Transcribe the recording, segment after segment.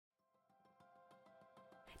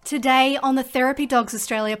Today on the Therapy Dogs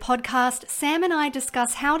Australia podcast, Sam and I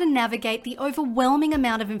discuss how to navigate the overwhelming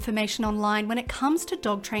amount of information online when it comes to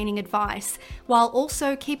dog training advice, while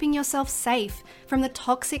also keeping yourself safe from the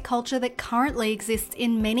toxic culture that currently exists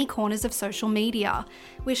in many corners of social media.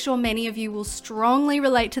 We're sure many of you will strongly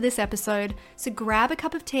relate to this episode, so grab a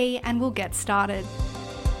cup of tea and we'll get started.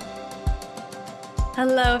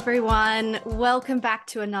 Hello everyone, welcome back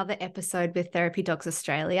to another episode with Therapy Dogs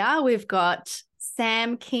Australia. We've got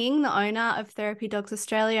Sam King, the owner of Therapy Dogs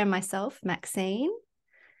Australia, and myself, Maxine.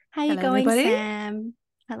 How are you going, everybody. Sam?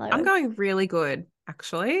 Hello. I'm going really good,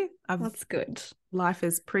 actually. That's good. Life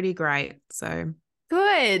is pretty great, so.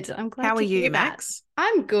 Good. I'm glad How to are you, hear that. Max?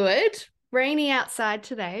 I'm good. Rainy outside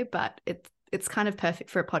today, but it's kind of perfect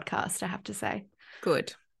for a podcast, I have to say.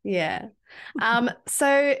 Good. Yeah.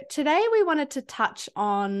 So today we wanted to touch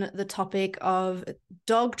on the topic of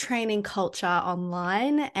dog training culture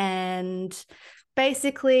online and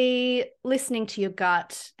basically listening to your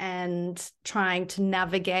gut and trying to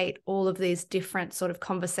navigate all of these different sort of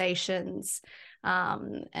conversations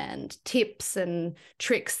and tips and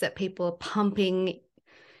tricks that people are pumping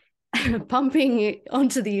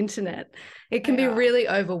onto the internet. It can be really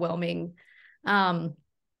overwhelming.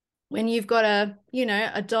 When you've got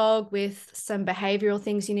a dog with some behavioral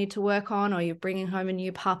things you need to work on, or you're bringing home a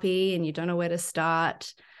new puppy and you don't know where to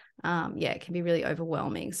start, it can be really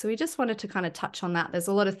overwhelming. So we just wanted to kind of touch on that. There's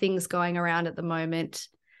a lot of things going around at the moment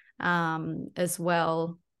as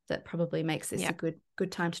well that probably makes this a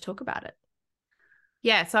good time to talk about it.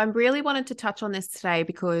 Yeah, so I really wanted to touch on this today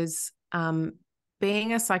because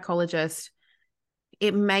being a psychologist,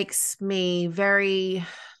 it makes me very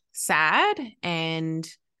sad and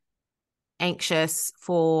anxious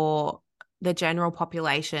for the general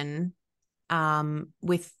population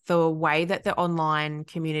with the way that the online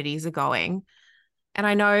communities are going. And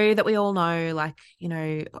I know that we all know, like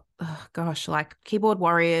keyboard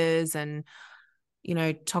warriors and,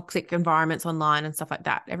 toxic environments online and stuff like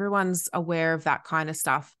that. Everyone's aware of that kind of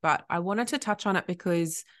stuff. But I wanted to touch on it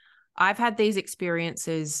because I've had these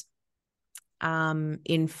experiences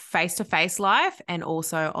in face-to-face life and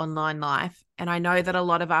also online life. And I know that a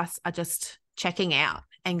lot of us are just checking out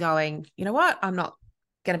and going, you know what, I'm not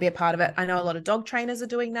going to be a part of it. I know a lot of dog trainers are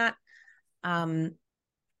doing that.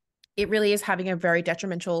 It really is having a very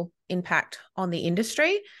detrimental impact on the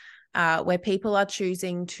industry where people are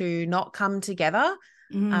choosing to not come together.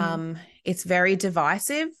 It's very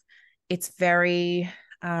divisive. It's very...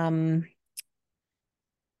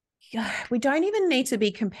 we don't even need to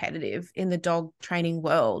be competitive in the dog training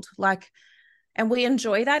world. And we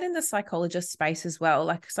enjoy that in the psychologist space as well.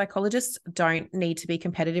 Like, psychologists don't need to be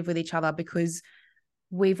competitive with each other because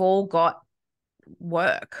we've all got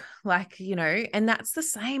work, and that's the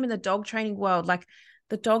same in the dog training world. Like,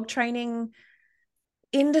 the dog training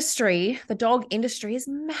industry, the dog industry is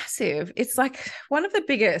massive. It's like one of the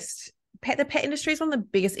biggest, the pet industry is one of the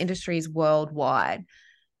biggest industries worldwide.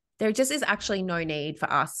 There just is actually no need for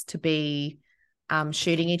us to be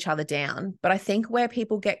shooting each other down. But I think where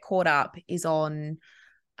people get caught up is on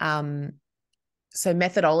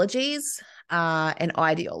methodologies and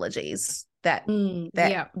ideologies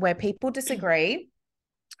where people disagree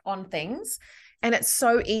on things. And it's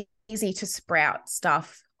so easy to sprout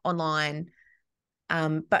stuff online.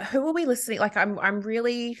 But who are we listening? Like, I'm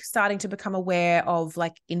really starting to become aware of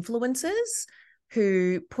influencers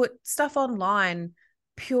who put stuff online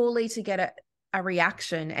purely to get a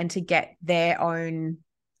reaction and to get their own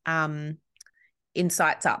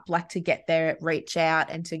insights up, to get their reach out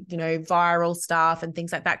and to, viral stuff and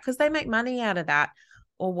things like that, because they make money out of that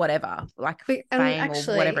or whatever, fame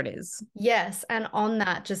or whatever it is. Yes. And on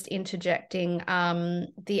that, just interjecting,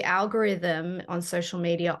 the algorithm on social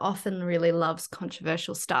media often really loves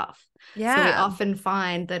controversial stuff. Yeah. So we often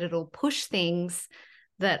find that it'll push things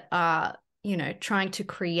that are trying to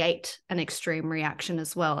create an extreme reaction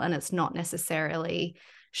as well. And it's not necessarily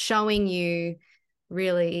showing you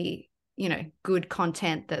really, good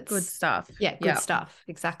content that's good stuff. Yeah, good stuff.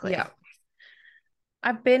 Exactly. Yeah.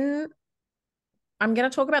 I'm going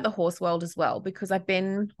to talk about the horse world as well, because I've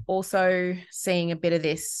been also seeing a bit of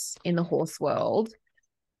this in the horse world.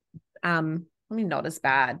 Not as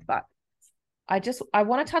bad, but I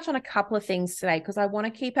want to touch on a couple of things today because I want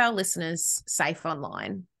to keep our listeners safe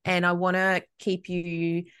online. And I want to keep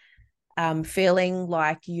you feeling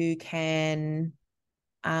like you can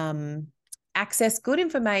access good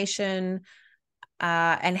information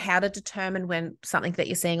and how to determine when something that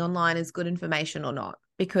you're seeing online is good information or not,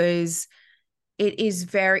 because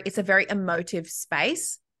it's a very emotive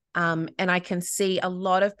space. And I can see a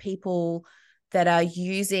lot of people that are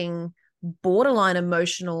using borderline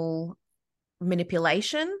emotional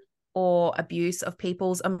manipulation or abuse of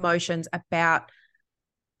people's emotions about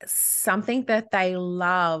something that they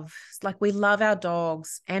love. Like, we love our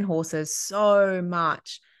dogs and horses so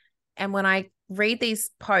much. And when I read these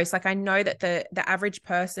posts, like, I know that the average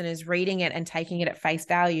person is reading it and taking it at face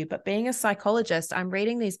value, but being a psychologist, I'm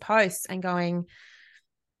reading these posts and going,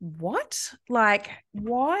 what? Like,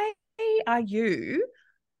 why are you,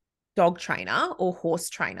 dog trainer or horse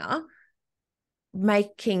trainer,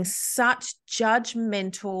 making such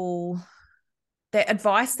judgmental, the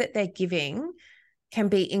advice that they're giving can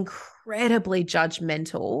be incredibly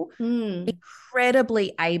judgmental,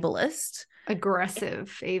 incredibly ableist, aggressive,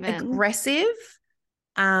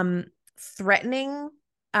 threatening.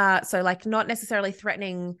 So like, not necessarily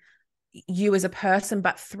threatening you as a person,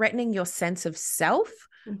 but threatening your sense of self,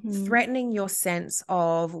 threatening your sense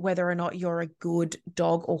of whether or not you're a good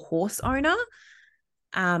dog or horse owner.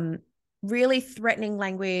 Really threatening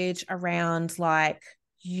language around, like,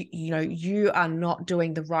 you are not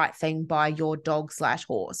doing the right thing by your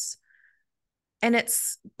dog/horse. And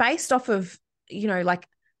it's based off of, like,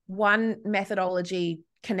 one methodology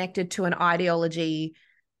connected to an ideology,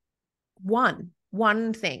 one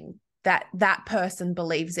thing that person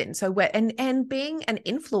believes in. So and being an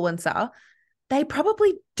influencer, they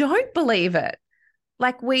probably don't believe it.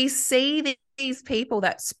 Like, we see these people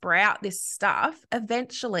that sprout this stuff,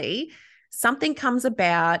 eventually something comes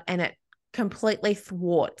about and it completely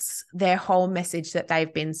thwarts their whole message that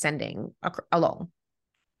they've been sending along.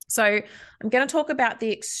 So I'm going to talk about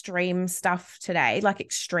the extreme stuff today, like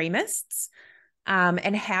extremists,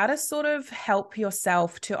 and how to sort of help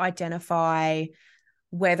yourself to identify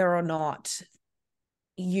whether or not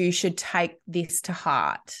you should take this to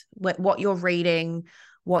heart, what you're reading,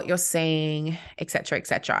 what you're seeing, et cetera, et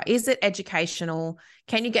cetera. Is it educational?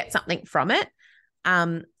 Can you get something from it?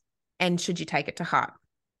 And should you take it to heart?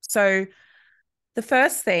 So the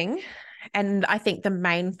first thing, and I think the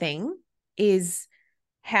main thing, is,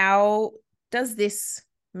 how does this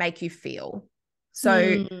make you feel?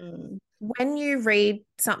 So when you read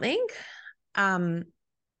something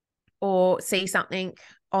or see something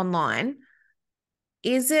online,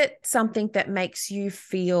 is it something that makes you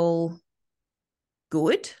feel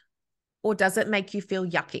good, or does it make you feel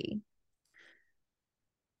yucky?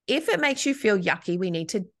 If it makes you feel yucky, we need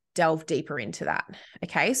to delve deeper into that.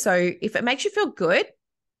 Okay. So if it makes you feel good,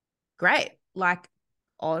 great. Like,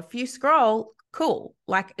 or if you scroll, cool.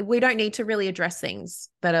 Like, we don't need to really address things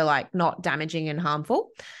that are like not damaging and harmful.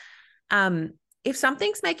 If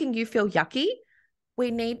something's making you feel yucky,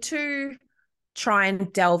 we need to try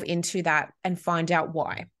and delve into that and find out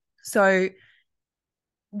why. So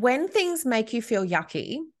when things make you feel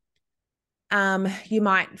yucky, you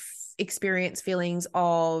might experience feelings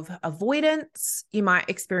of avoidance. You might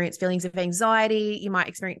experience feelings of anxiety. You might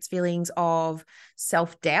experience feelings of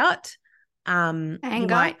self-doubt.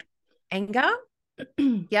 Anger.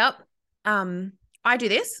 Yep. I do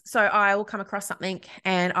this. So I will come across something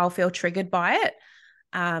and I'll feel triggered by it.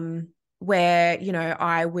 Where,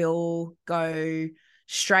 I will go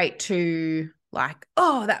straight to, like,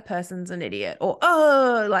 oh, that person's an idiot, or,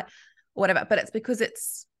 oh, like, whatever. But it's because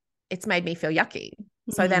it's made me feel yucky.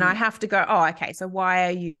 So then I have to go, oh, okay, so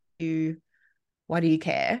why do you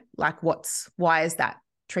care? Like, why is that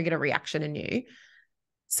triggered a reaction in you?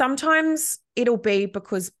 Sometimes it'll be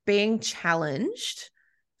because being challenged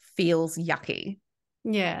feels yucky.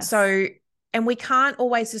 Yeah. So, and we can't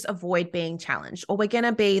always just avoid being challenged, or we're going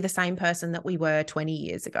to be the same person that we were 20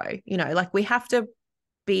 years ago. Like, we have to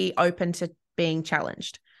be open to being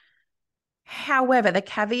challenged. However, the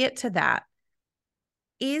caveat to that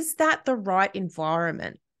is that the right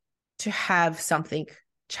environment to have something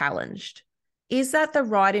challenged? Is that the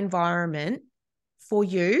right environment for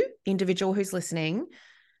you, individual who's listening?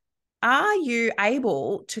 Are you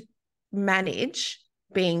able to manage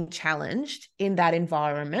being challenged in that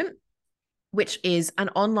environment, which is an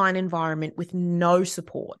online environment with no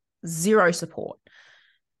support, zero support?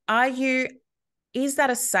 Is that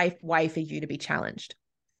a safe way for you to be challenged?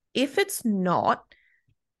 If it's not,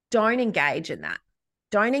 don't engage in that.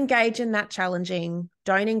 Don't engage in that challenging.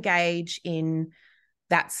 Don't engage in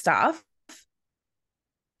that stuff.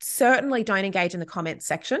 Certainly don't engage in the comments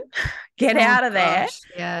section. Get out of there.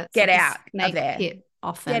 Yeah, Get out of there.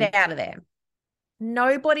 Often. Get out of there.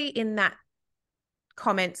 Nobody in that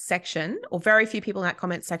comments section, or very few people in that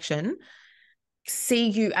comments section, see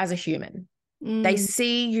you as a human. They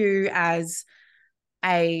see you as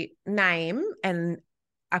a name and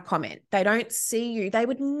a comment. They don't see you.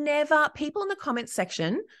 People in the comments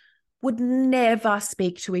section would never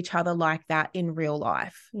speak to each other like that in real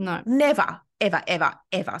life. No. Never, ever, ever,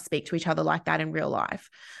 ever speak to each other like that in real life.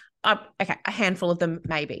 Okay, a handful of them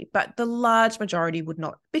maybe, but the large majority would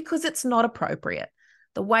not, because it's not appropriate.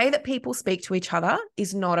 The way that people speak to each other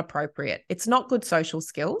is not appropriate. It's not good social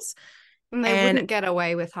skills. And they wouldn't get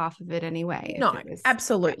away with half of it anyway. No,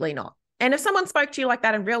 absolutely not. And if someone spoke to you like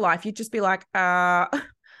that in real life, you'd just be like,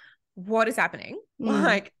 what is happening?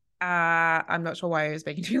 Like, I'm not sure why you're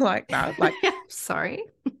speaking to you like that. Like, sorry.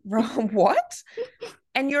 What?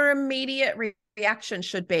 And your immediate reaction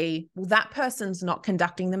should be, well, that person's not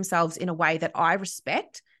conducting themselves in a way that I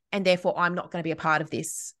respect, and therefore I'm not going to be a part of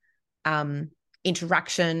this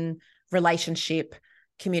interaction, relationship,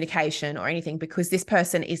 communication, or anything, because this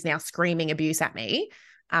person is now screaming abuse at me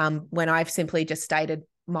when I've simply just stated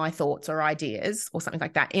my thoughts or ideas or something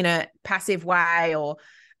like that in a passive way, or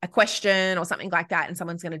a question or something like that, and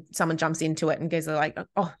someone jumps into it and goes like,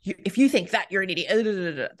 oh, if you think that, you're an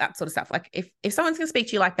idiot, that sort of stuff. Like if someone's going to speak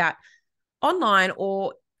to you like that online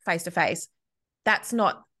or face to face, that's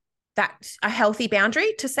not a healthy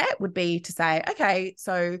boundary to set. Would be to say, okay,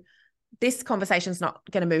 so this conversation's not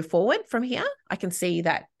going to move forward from here. I can see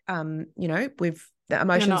that the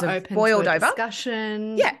emotions have boiled over.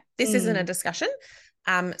 Discussion. Yeah, this isn't a discussion.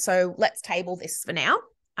 So let's table this for now.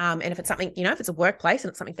 And if it's something, if it's a workplace and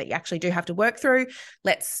it's something that you actually do have to work through,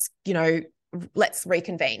 let's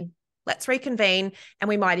reconvene. Let's reconvene, and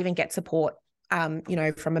we might even get support, from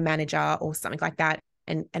a manager or something like that,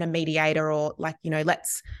 and a mediator, or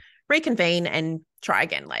let's reconvene and try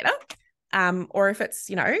again later. Or if it's,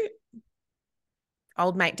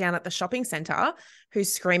 old mate down at the shopping center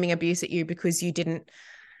who's screaming abuse at you because you didn't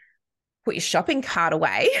put your shopping cart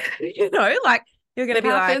away, you're going to be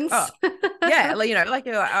happens. Like, oh, yeah, you're like,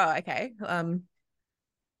 oh, okay. All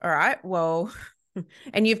right, well,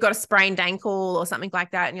 and you've got a sprained ankle or something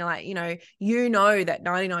like that. And you're like, that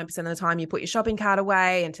 99% of the time you put your shopping cart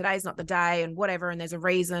away and today's not the day and whatever, and there's a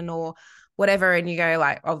reason or whatever. And you go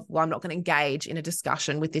like, oh, well, I'm not going to engage in a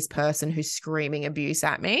discussion with this person who's screaming abuse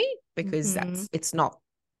at me, because there's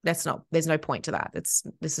no point to that.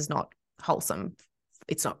 This is not wholesome.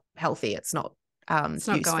 It's not healthy. It's not it's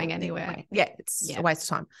not going anywhere. Yeah, it's a waste of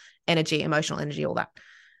time, energy, emotional energy, all that.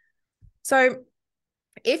 So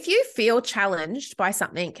if you feel challenged by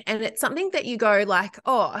something and it's something that you go like,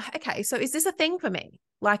 oh, okay, so is this a thing for me?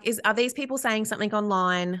 Like, are these people saying something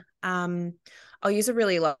online? I'll use a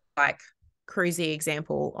really cruisy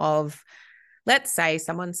example of, let's say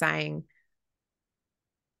someone saying,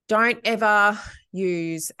 don't ever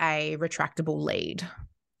use a retractable lead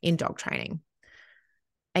in dog training.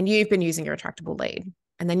 And you've been using a retractable lead,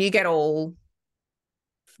 and then you get all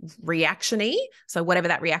reaction-y. So whatever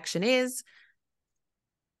that reaction is,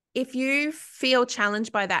 if you feel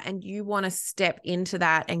challenged by that and you want to step into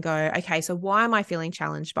that and go, okay, so why am I feeling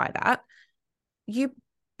challenged by that? You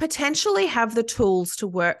potentially have the tools to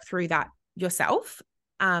work through that yourself.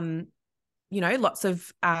 Lots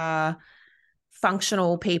of fully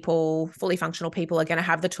functional people are going to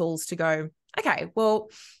have the tools to go, okay, well,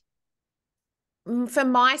 for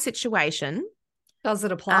my situation, does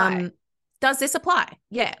it apply? Does this apply?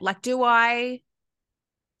 Yeah. Like, do I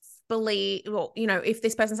believe, well, if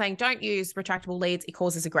this person's saying don't use retractable leads, it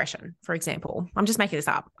causes aggression, for example. I'm just making this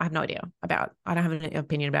up. I have no idea I don't have an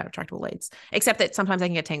opinion about retractable leads, except that sometimes they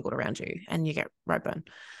can get tangled around you and you get road burn.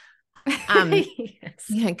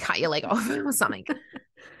 Yes. Cut your leg off or something.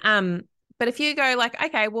 But if you go like,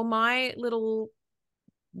 okay, well, my little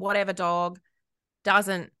whatever dog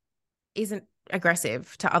isn't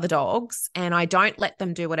aggressive to other dogs, and I don't let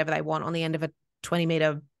them do whatever they want on the end of a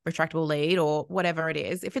 20-meter retractable lead or whatever it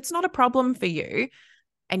is, if it's not a problem for you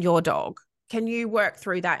and your dog, can you work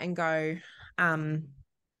through that and go,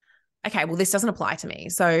 okay, well, this doesn't apply to me,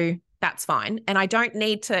 so that's fine, and I don't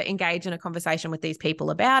need to engage in a conversation with these people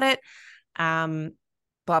about it,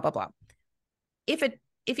 blah blah blah. If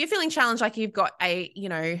you're feeling challenged, like you've got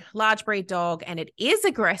a large breed dog and it is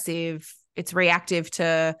aggressive, it's reactive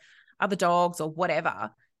to other dogs or whatever,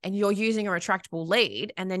 and you're using a retractable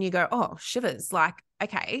lead, and then you go, oh, shivers, like,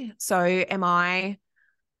 okay, so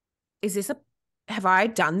have I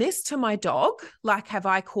done this to my dog? Like, have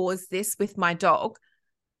I caused this with my dog?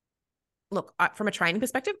 Look, from a training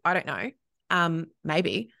perspective, I don't know.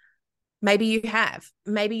 Maybe you have.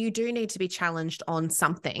 Maybe you do need to be challenged on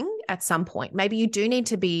something at some point. Maybe you do need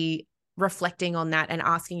to be reflecting on that and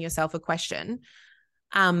asking yourself a question.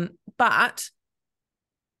 But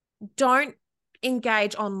don't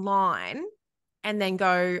engage online and then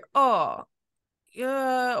go, oh,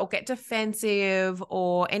 yeah, or get defensive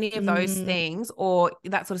or any of those things or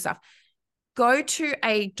that sort of stuff. Go to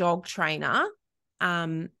a dog trainer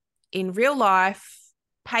in real life,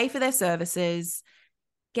 pay for their services,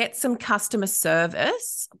 get some customer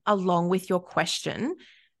service along with your question,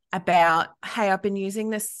 about, hey, I've been using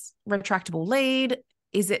this retractable lead.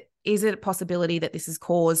 Is it a possibility that this has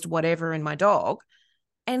caused whatever in my dog?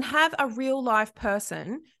 And have a real life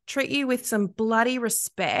person treat you with some bloody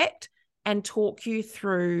respect and talk you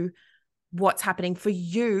through what's happening for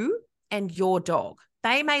you and your dog.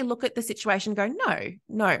 They may look at the situation and go,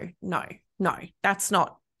 no, that's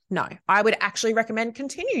not, no. I would actually recommend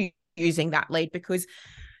continue using that lead because,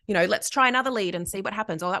 let's try another lead and see what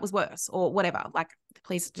happens. Or that was worse or whatever. Like,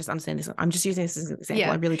 please just understand this. I'm just using this as an example.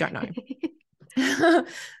 Yeah. I really don't know.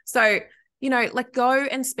 So, like go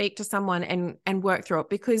and speak to someone and work through it,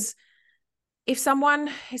 because if something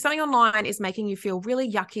online is making you feel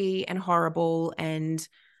really yucky and horrible and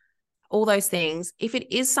all those things, if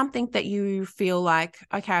it is something that you feel like,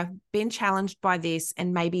 okay, I've been challenged by this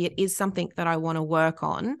and maybe it is something that I want to work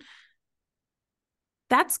on,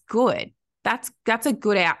 that's good. That's a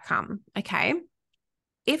good outcome. Okay.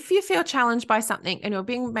 If you feel challenged by something and you're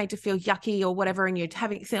being made to feel yucky or whatever, and you're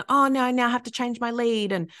having, oh no, now I have to change my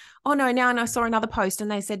lead. And oh no, now I saw another post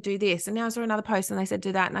and they said, do this. And now I saw another post and they said,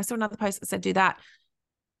 do that. And I saw another post that said, do that.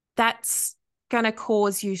 That's going to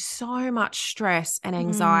cause you so much stress and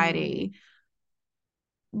anxiety,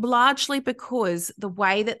 largely because the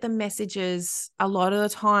way that the messages a lot of the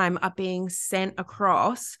time are being sent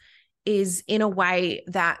across is in a way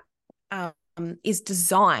that is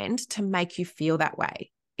designed to make you feel that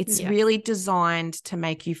way. It's really designed to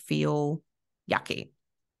make you feel yucky.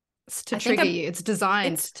 It's to trigger you. It's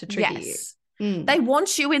designed to trigger you. They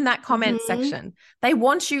want you in that comment section. They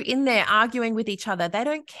want you in there arguing with each other. They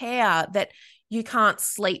don't care that you can't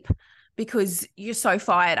sleep because you're so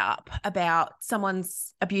fired up about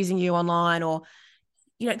someone's abusing you online, or,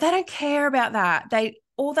 they don't care about that. They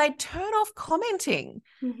turn off commenting.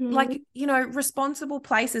 Like, responsible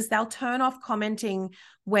places, they'll turn off commenting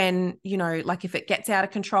when, like if it gets out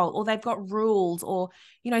of control, or they've got rules or,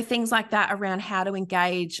 things like that around how to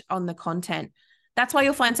engage on the content. That's why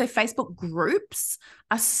you'll find Facebook groups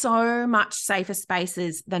are so much safer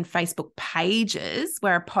spaces than Facebook pages,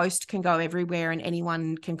 where a post can go everywhere and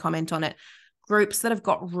anyone can comment on it. Groups that have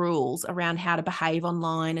got rules around how to behave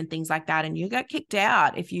online and things like that. And you get kicked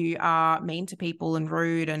out if you are mean to people and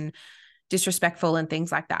rude and disrespectful and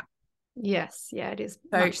things like that. Yes. Yeah, it is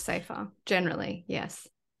much safer generally. Yes.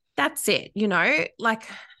 That's it,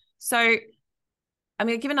 so I'm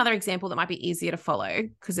going to give another example that might be easier to follow,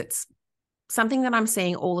 because it's something that I'm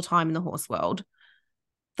seeing all the time in the horse world.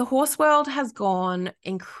 The horse world has gone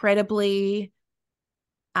incredibly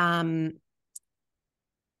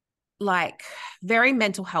very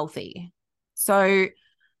mental healthy. So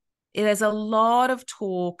there's a lot of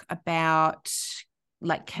talk about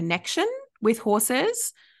connection with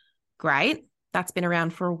horses. Great. That's been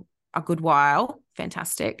around for a good while.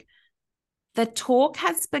 Fantastic. The talk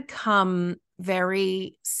has become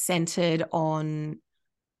very centered on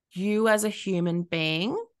you as a human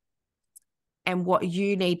being and what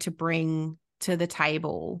you need to bring to the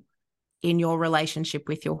table in your relationship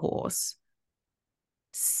with your horse.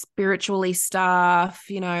 Spiritually stuff,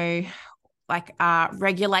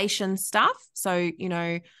 regulation stuff. So,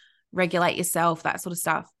 regulate yourself, that sort of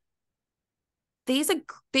stuff. These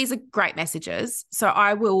are great messages. So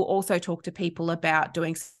I will also talk to people about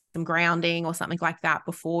doing some grounding or something like that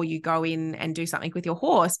before you go in and do something with your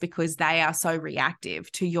horse, because they are so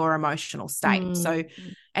reactive to your emotional state. So,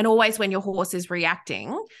 and always when your horse is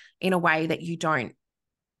reacting in a way that you don't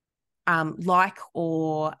like,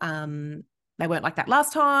 or they weren't like that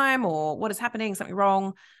last time, or what is happening, something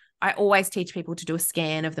wrong, I always teach people to do a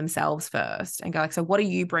scan of themselves first and go so what are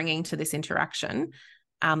you bringing to this interaction?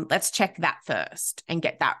 Let's check that first and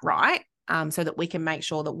get that right, so that we can make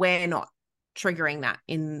sure that we're not triggering that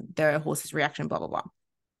in the horse's reaction, blah, blah, blah.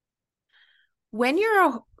 When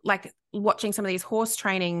you're watching some of these horse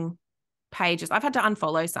training pages, I've had to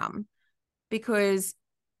unfollow some, because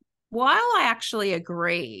while I actually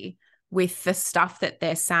agree with the stuff that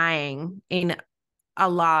they're saying in a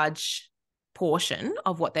large portion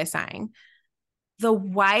of what they're saying, the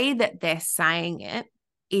way that they're saying it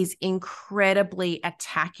is incredibly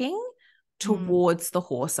attacking towards the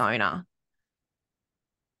horse owner.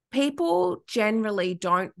 People generally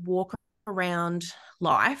don't walk around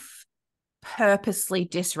life purposely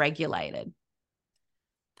dysregulated,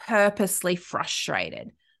 purposely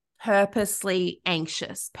frustrated, purposely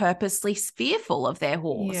anxious, purposely fearful of their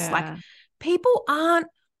horse. Yeah. People aren't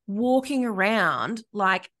walking around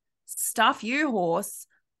stuff you, horse,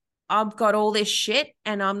 I've got all this shit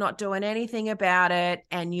and I'm not doing anything about it,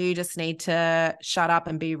 and you just need to shut up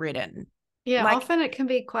and be ridden. Yeah, often it can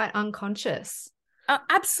be quite unconscious.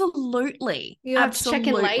 Absolutely. You have to check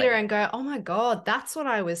in later and go, oh my God, that's what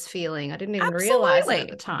I was feeling. I didn't even realize it at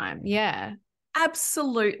the time. Yeah.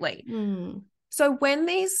 Absolutely. So when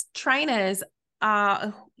these trainers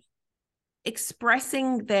are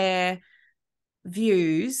expressing their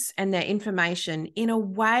views and their information in a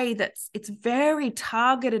way it's very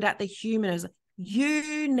targeted at the human, as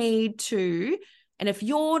you need to, and if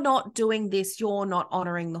you're not doing this, you're not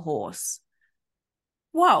honoring the horse.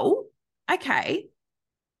 Whoa, okay.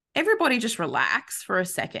 Everybody just relax for a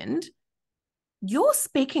second. You're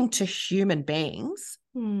speaking to human beings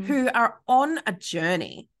who are on a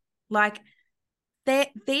journey. Like,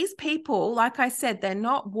 these people, like I said, they're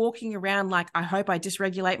not walking around like, I hope I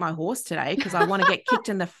dysregulate my horse today because I want to get kicked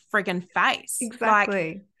in the friggin' face.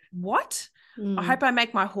 Exactly. Like, what? I hope I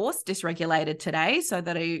make my horse dysregulated today so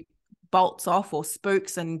that he bolts off or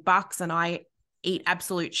spooks and bucks and I eat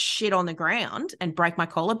absolute shit on the ground and break my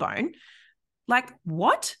collarbone. Like,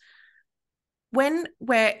 what? When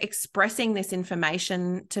we're expressing this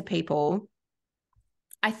information to people,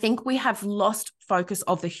 I think we have lost focus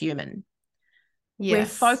of the human. Yes.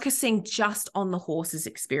 We're focusing just on the horse's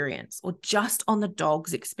experience or just on the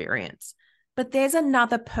dog's experience. But there's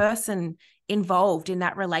another person involved in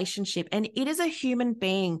that relationship, and it is a human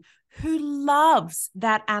being who loves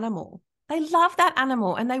that animal. They love that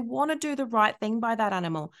animal and they want to do the right thing by that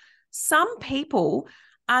animal. Some people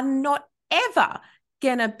are not ever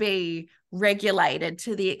going to be regulated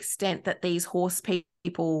to the extent that these horse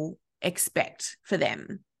people expect for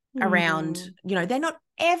them around, they're not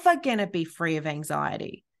ever going to be free of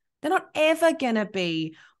anxiety. They're not ever going to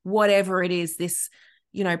be whatever it is, this,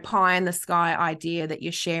 pie in the sky idea that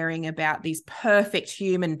you're sharing about these perfect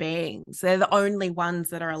human beings. They're the only ones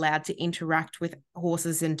that are allowed to interact with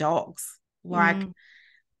horses and dogs. Like,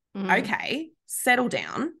 okay, settle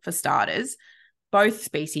down for starters. Both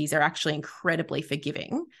species are actually incredibly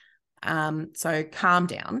forgiving. So calm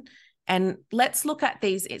down. And let's look at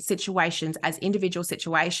these situations as individual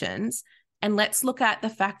situations. And let's look at the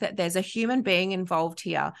fact that there's a human being involved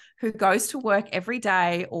here who goes to work every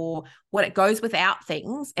day, or what it goes without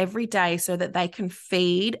things every day, so that they can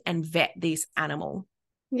feed and vet this animal.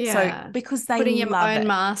 Yeah. So because they putting your love own it.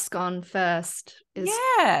 mask on first is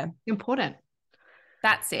important.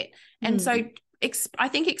 That's it. And so I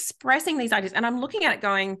think expressing these ideas, and I'm looking at it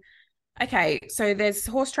going, okay, so there's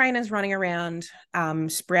horse trainers running around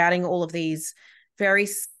sprouting all of these very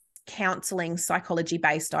counseling,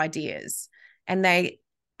 psychology-based ideas. And I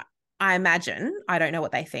imagine, I don't know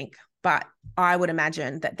what they think, but I would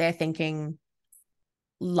imagine that they're thinking,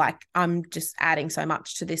 like, I'm just adding so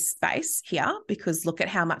much to this space here because look at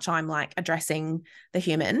how much I'm like addressing the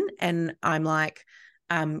human, and I'm like,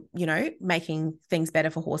 making things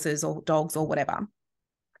better for horses or dogs or whatever.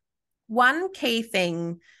 One key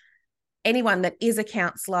thing, anyone that is a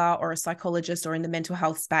counselor or a psychologist or in the mental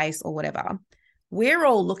health space or whatever, we're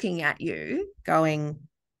all looking at you going,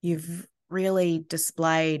 you've really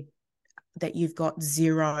displayed that you've got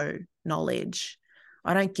zero knowledge.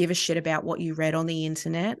 I don't give a shit about what you read on the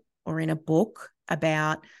internet or in a book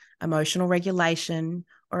about emotional regulation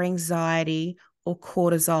or anxiety or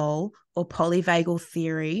cortisol or polyvagal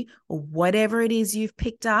theory or whatever it is you've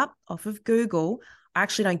picked up off of Google. I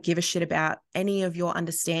actually don't give a shit about any of your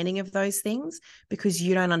understanding of those things because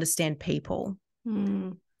you don't understand people.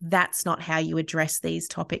 That's not how you address these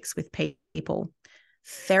topics with people.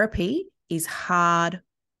 Therapy is hard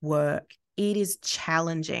work. It is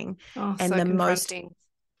challenging.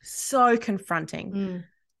 So confronting.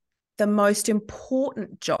 The most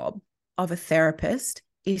important job of a therapist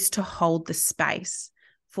is to hold the space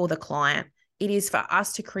for the client. It is for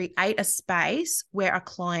us to create a space where a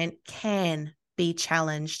client can be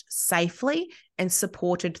challenged safely and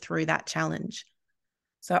supported through that challenge.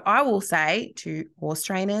 So I will say to horse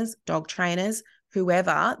trainers, dog trainers,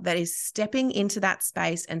 whoever that is stepping into that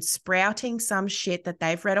space and sprouting some shit that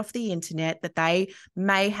they've read off the internet that they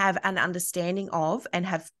may have an understanding of and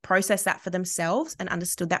have processed that for themselves and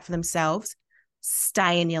understood that for themselves,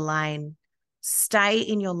 stay in your lane. Stay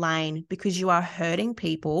in your lane, because you are hurting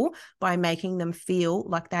people by making them feel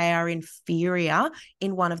like they are inferior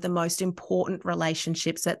in one of the most important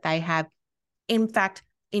relationships that they have. In fact,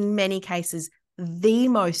 in many cases, the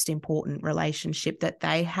most important relationship that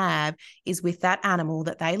they have is with that animal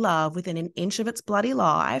that they love within an inch of its bloody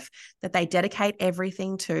life, that they dedicate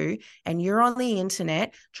everything to. And you're on the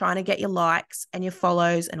internet trying to get your likes and your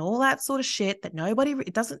follows and all that sort of shit that no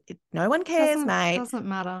one cares, mate. It doesn't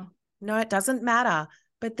matter. No, it doesn't matter.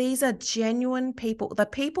 But these are genuine people. The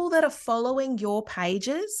people that are following your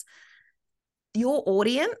pages, your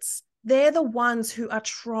audience, they're the ones who are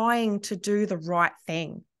trying to do the right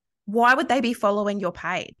thing. why would they be following your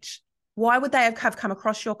page? Why would they have come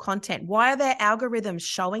across your content? Why are their algorithms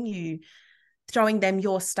showing them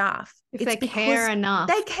your stuff? If they care enough.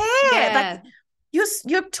 They care. Yeah. Like,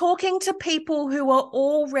 you're talking to people who are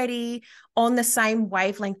already on the same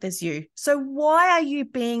wavelength as you. So why are you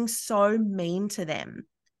being so mean to them?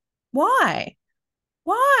 Why?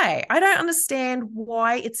 Why? I don't understand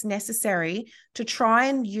why it's necessary to try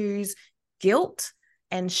and use guilt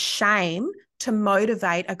and shame to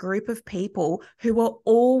motivate a group of people who are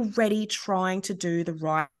already trying to do the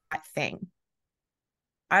right thing.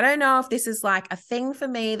 I don't know if this is like a thing for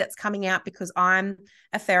me that's coming out because I'm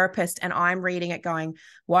a therapist and I'm reading it going,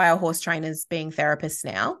 why are horse trainers being therapists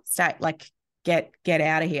now? Get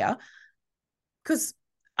out of here. Because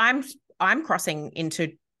I'm crossing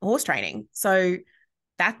into horse training. So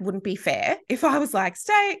that wouldn't be fair if I was like,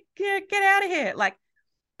 get out of here.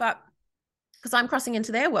 But because I'm crossing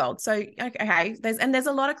into their world. So, okay, there's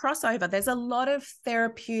a lot of crossover. There's a lot of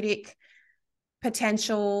therapeutic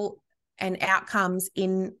potential and outcomes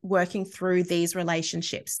in working through these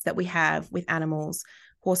relationships that we have with animals,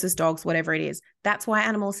 horses, dogs, whatever it is. That's why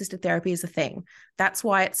animal assisted therapy is a thing. That's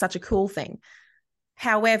why it's such a cool thing.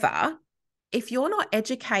 However, if you're not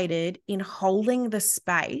educated in holding the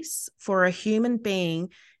space for a human being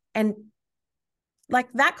and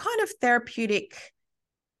like that kind of therapeutic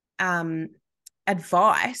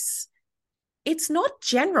advice, it's not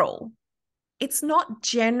general. It's not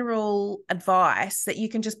general advice that you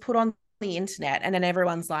can just put on the internet and then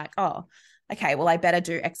everyone's like, oh, okay, well, I better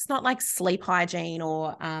do X. It's not like sleep hygiene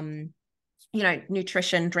or,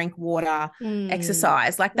 nutrition, drink water,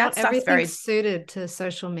 exercise. Like that stuff everything's suited to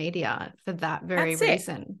social media for that very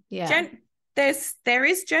reason. Yeah. There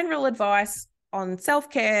is general advice on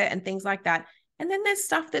self-care and things like that. And then there's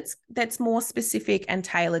stuff that's more specific and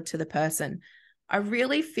tailored to the person. I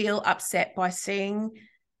really feel upset by seeing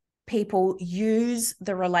people use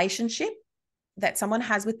the relationship that someone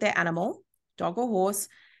has with their animal, dog or horse,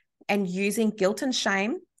 and using guilt and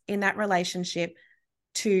shame in that relationship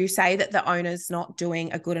to say that the owner's not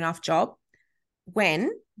doing a good enough job when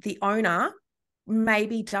the owner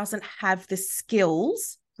maybe doesn't have the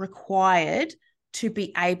skills required to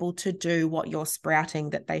be able to do what you're sprouting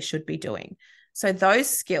that they should be doing. So those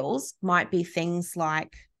skills might be things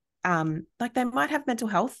like they might have mental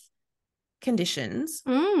health conditions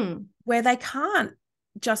where they can't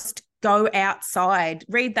just go outside,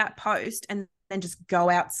 read that post and then just go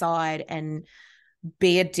outside and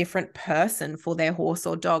be a different person for their horse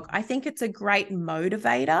or dog. I think it's a great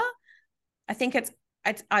motivator. I think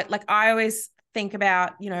I always think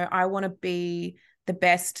about, I want to be the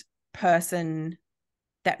best person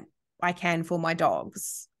that I can for my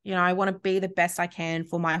dogs. I want to be the best I can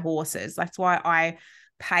for my horses. That's why I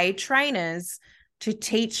pay trainers to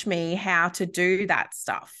teach me how to do that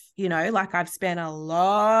stuff. I've spent a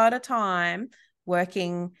lot of time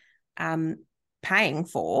working, paying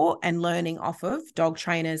for and learning off of dog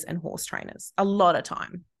trainers and horse trainers, a lot of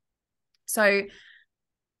time. So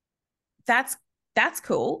that's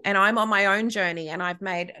cool. And I'm on my own journey and I've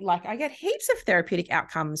made I get heaps of therapeutic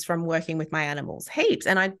outcomes from working with my animals, heaps.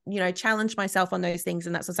 And I, challenge myself on those things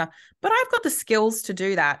and that sort of stuff, but I've got the skills to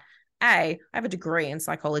do that. I have a degree in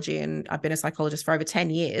psychology and I've been a psychologist for over 10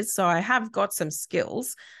 years. So I have got some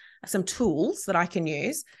skills, some tools that I can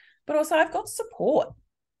use, but also I've got support.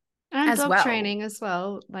 And dog training as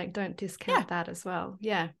well. Don't discount that as well.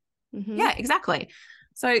 Yeah. Mm-hmm. Yeah, exactly.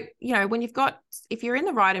 So, if you're in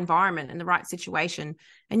the right environment and the right situation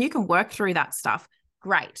and you can work through that stuff,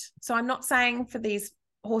 great. So I'm not saying for these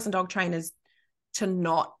horse and dog trainers to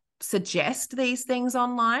not suggest these things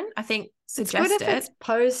online. I think it's good if it's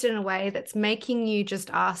posed in a way that's making you just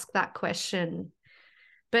ask that question.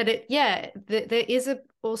 But there is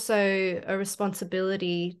also a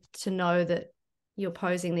responsibility to know that you're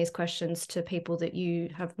posing these questions to people that you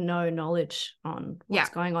have no knowledge on what's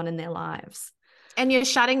going on in their lives. And you're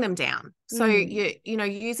shutting them down. So you're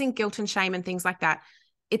using guilt and shame and things like that.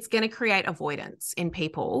 It's going to create avoidance in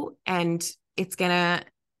people and it's going to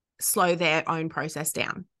slow their own process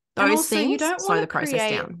down. Those things you don't slow want the to process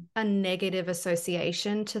create down. a negative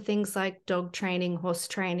association to things like dog training, horse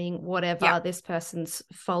training, whatever this person's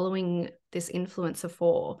following this influencer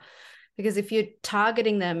for. Because if you're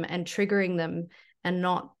targeting them and triggering them and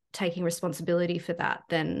not taking responsibility for that,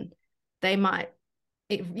 then they might,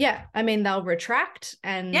 they'll retract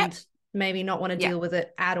and maybe not want to deal with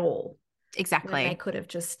it at all. Exactly. They could have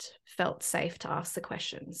just felt safe to ask the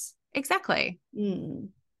questions. Exactly.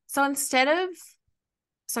 So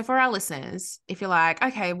so for our listeners, if you're like,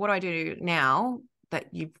 okay, what do I do now that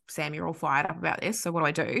Sam, you're all fired up about this. So what do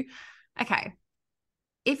I do? Okay.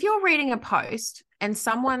 if you're reading a post and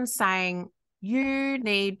someone's saying you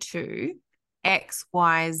need to X,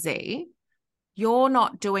 Y, Z, you're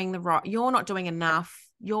not doing you're not doing enough.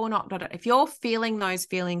 You're not, if you're feeling those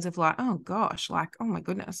feelings of like, oh gosh, like, oh my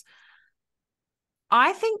goodness,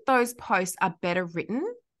 I think those posts are better written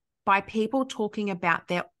by people talking about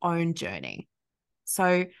their own journey.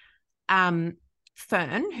 So, Fern,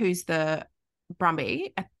 who's the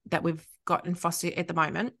Brumby that we've got in foster at the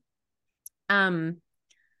moment,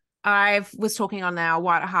 I was talking on our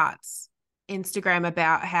White Hearts Instagram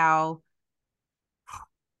about how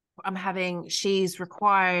she's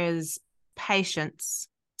requires patience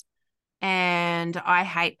and I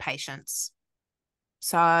hate patience.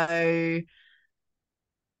 So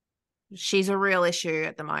she's a real issue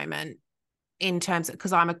at the moment in terms of,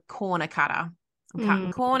 because I'm a corner cutter. I'm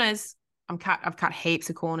cutting corners. I've cut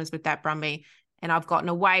heaps of corners with that Brumby, and I've gotten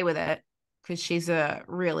away with it because she's a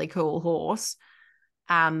really cool horse.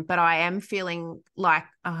 But I am feeling like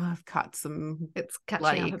I've cut some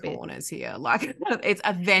bloody corners here. Like it's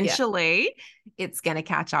eventually it's going to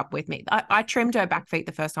catch up with me. I trimmed her back feet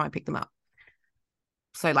the first time I picked them up.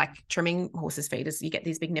 So like trimming horses' feet is you get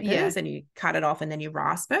these big nippers and you cut it off and then you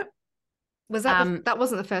rasp it. Was that that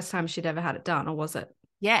wasn't the first time she'd ever had it done, or was it?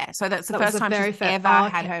 Yeah. So that's the first time she's ever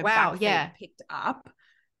had her back feet picked up.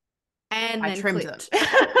 And I trimmed them.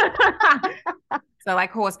 So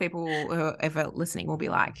like horse people who are ever listening will be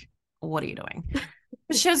like, what are you doing?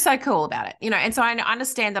 But she was so cool about it, you know? And so I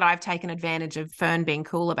understand that I've taken advantage of Fern being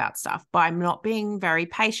cool about stuff by not being very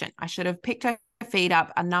patient. I should have picked her feet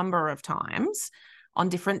up a number of times on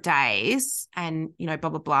different days and, you know,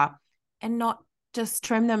 blah, blah, blah, and not just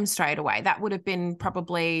trim them straight away. That would have been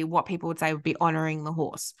probably what people would say would be honoring the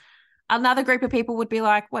horse. Another group of people would be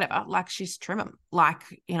like, whatever, like she's trim them. Like,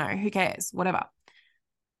 you know, who cares? Whatever.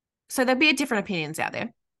 So there'll be different opinions out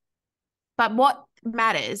there. But what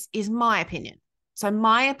matters is my opinion. So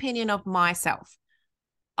my opinion of myself.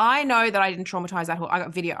 I know that I didn't traumatize that horse. I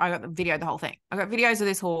got video the whole thing. I got videos of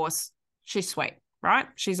this horse. She's sweet, right?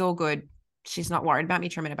 She's all good. She's not worried about me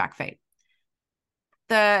trimming her back feet.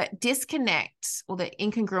 The disconnect or the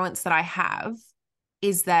incongruence that I have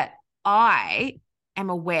is that I am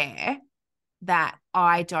aware that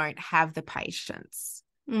I don't have the patience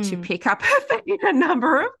to pick up her feet a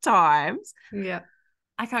number of times. Yeah.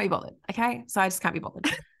 I can't be bothered. Okay. So I just can't be bothered.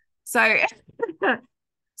 So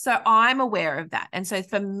I'm aware of that. And so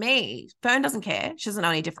for me, Fern doesn't care. She doesn't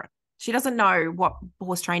know any different. She doesn't know what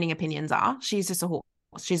horse training opinions are. She's just a horse.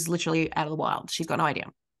 She's literally out of the wild. She's got no idea.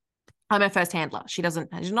 I'm her first handler. She has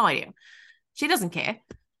no idea. She doesn't care.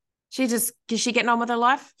 Is she getting on with her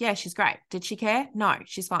life? Yeah, she's great. Did she care? No,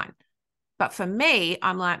 she's fine. But for me,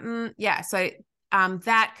 I'm like, yeah. So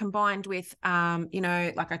that combined with, you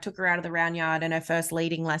know, like I took her out of the round yard and her first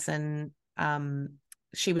leading lesson,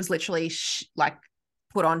 she was literally like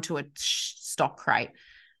put onto a stock crate,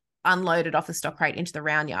 unloaded off the stock crate into the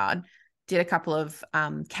round yard, did a couple of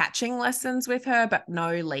catching lessons with her, but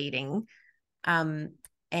no leading.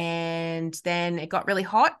 And then it got really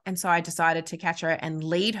hot. And so I decided to catch her and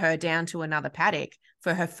lead her down to another paddock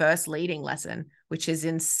for her first leading lesson, which is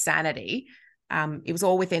insanity. It was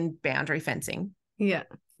all within boundary fencing. Yeah.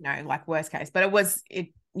 You know, like worst case. But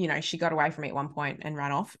you know, she got away from me at one point and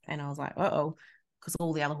ran off. And I was like, uh-oh, because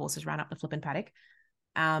all the other horses ran up the flipping paddock.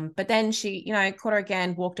 But then she, you know, caught her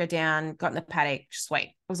again, walked her down, got in the paddock, sweet.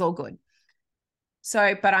 It was all good.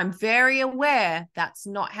 So, but I'm very aware that's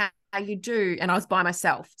not how you do. And I was by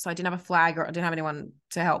myself. So I didn't have a flag or I didn't have anyone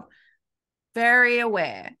to help. Very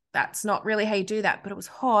aware that's not really how you do that. But it was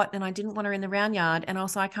hot and I didn't want her in the round yard. And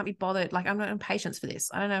also I can't be bothered. Like I'm not in patience for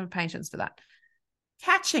this. I don't have patience for that.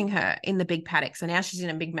 Catching her in the big paddock. So now she's in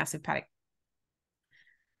a big, massive paddock.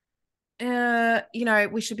 You know,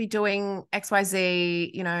 we should be doing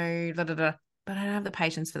XYZ, you know, but I don't have the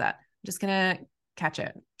patience for that. I'm just going to catch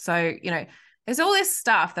it. So, you know, there's all this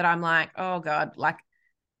stuff that I'm like, oh God, like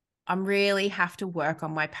I really have to work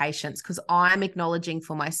on my patience because I'm acknowledging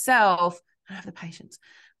for myself, I don't have the patience.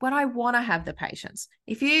 But I want to have the patience.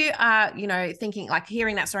 If you are, you know, thinking like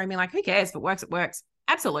hearing that story and being like, who cares? If it works, it works.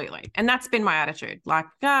 Absolutely. And that's been my attitude. Like,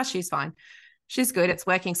 she's fine. She's good. It's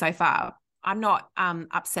working so far. I'm not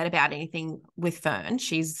upset about anything with Fern.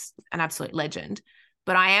 She's an absolute legend.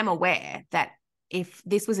 But I am aware that if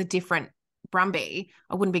this was a different Brumby,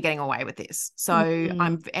 I wouldn't be getting away with this. So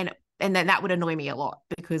and then that would annoy me a lot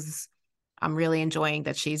because I'm really enjoying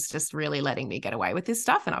that she's just really letting me get away with this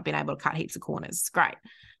stuff. And I've been able to cut heaps of corners. It's great.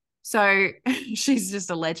 So she's just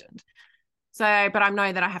a legend. So, but I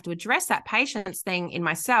know that I have to address that patience thing in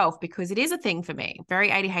myself because it is a thing for me. Very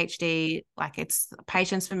ADHD, like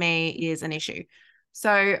patience for me is an issue.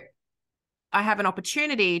 So I have an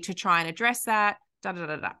opportunity to try and address that, da, da,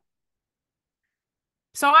 da, da.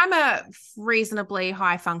 So I'm a reasonably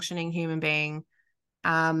high functioning human being.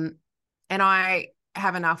 And I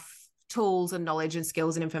have enough tools and knowledge and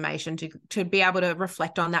skills and information to be able to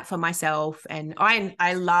reflect on that for myself. And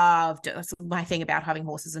I loved, that's my thing about having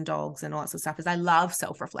horses and dogs and all that sort of stuff, is I love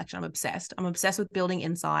self-reflection. I'm obsessed with building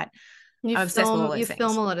insight. I'm obsessed with all those things. You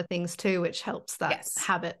film a lot of things too, which helps that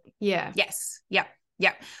habit. Yeah. Yes. Yep.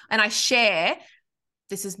 Yep. And I share,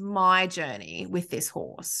 this is my journey with this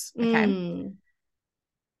horse. Okay.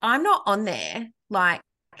 I'm not on there like,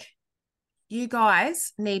 you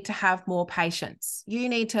guys need to have more patience. You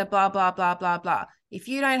need to blah, blah, blah, blah, blah. If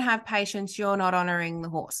you don't have patience, you're not honoring the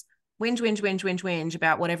horse. Whinge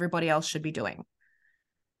about what everybody else should be doing.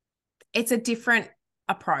 It's a different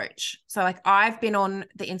approach. So like I've been on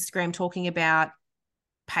the Instagram talking about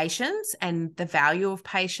patience and the value of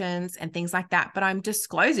patience and things like that. But I'm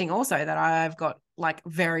disclosing also that I've got like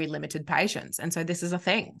very limited patience. And so this is a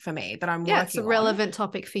thing for me that I'm working on. Yeah, it's a relevant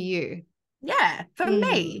topic for you. Yeah, for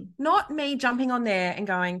me, not me jumping on there and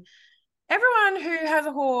going, everyone who has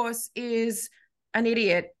a horse is an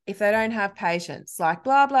idiot if they don't have patience, like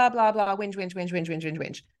blah, blah, blah, blah,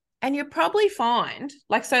 whinge. And you probably find,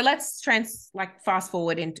 like, so let's fast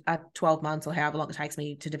forward in 12 months or however long it takes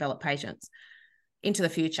me to develop patience into the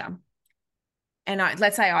future. And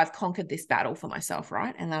let's say I've conquered this battle for myself,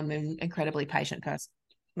 right? And I'm an incredibly patient person.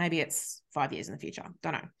 Maybe it's 5 years in the future.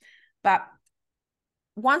 Don't know. But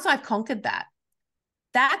once I've conquered that,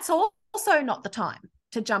 that's also not the time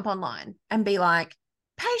to jump online and be like,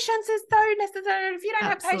 patience is so necessary. If you don't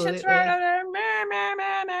have patience,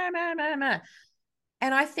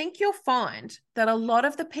 and I think you'll find that a lot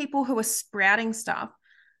of the people who are sprouting stuff,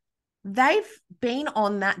 they've been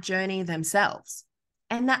on that journey themselves.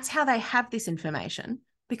 And that's how they have this information,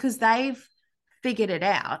 because they've figured it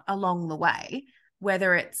out along the way,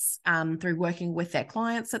 whether it's through working with their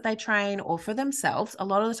clients that they train or for themselves. A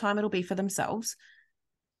lot of the time it'll be for themselves.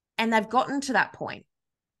 And they've gotten to that point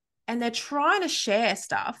and they're trying to share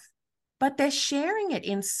stuff, but they're sharing it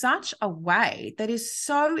in such a way that is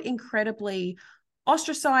so incredibly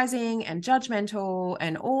ostracizing and judgmental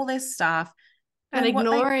and all this stuff. And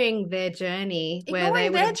ignoring their journey, where they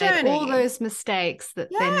would have made all those mistakes that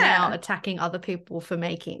they're now attacking other people for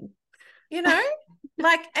making. You know,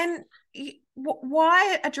 like, and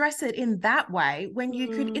why address it in that way when you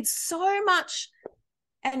could, it's so much,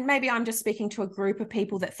 and maybe I'm just speaking to a group of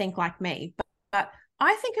people that think like me, but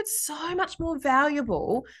I think it's so much more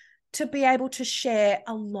valuable to be able to share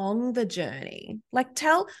along the journey. Like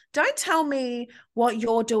don't tell me what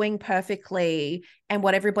you're doing perfectly and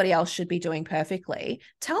what everybody else should be doing perfectly.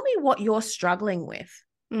 Tell me what you're struggling with.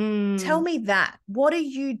 Tell me that. What are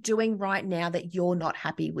you doing right now that you're not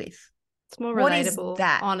happy with? It's more relatable, what is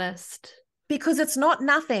that? Honest. Because it's not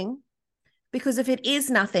nothing. Because if it is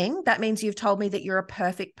nothing, that means you've told me that you're a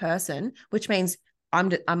perfect person, which means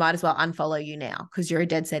I might as well unfollow you now, because you're a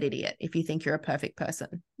dead set idiot. If you think you're a perfect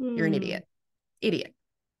person, you're an idiot.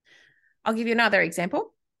 I'll give you another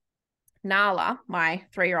example. Nala, my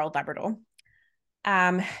 3-year-old Labrador,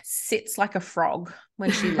 sits like a frog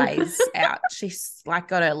when she lays out. She's like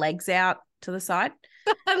got her legs out to the side.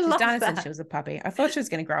 She's done it since she was a puppy. I thought she was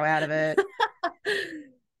going to grow out of it.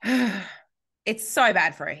 It's so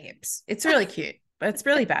bad for her hips. It's really cute, but it's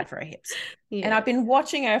really bad for her hips. Yeah. And I've been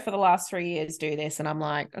watching her for the last 3 years do this, and I'm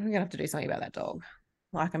like, I'm going to have to do something about that dog.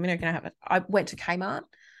 Like, I'm going to have it. I went to Kmart,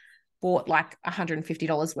 bought like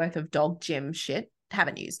 $150 worth of dog gym shit.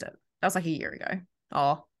 Haven't used it. That was like a year ago.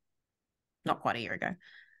 Oh, not quite a year ago.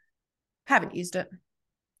 Haven't used it.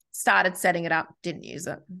 Started setting it up. Didn't use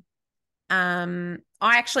it. I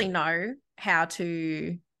actually know how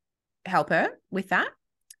to help her with that.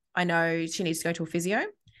 I know she needs to go to a physio,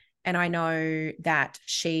 and I know that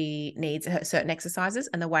she needs certain exercises.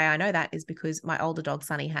 And the way I know that is because my older dog,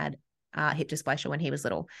 Sonny, had hip dysplasia when he was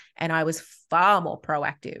little, and I was far more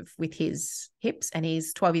proactive with his hips. And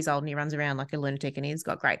he's 12 years old and he runs around like a lunatic, and he's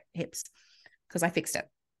got great hips because I fixed it.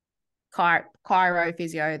 Chiro,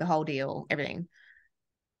 physio, the whole deal, everything.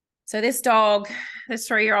 So this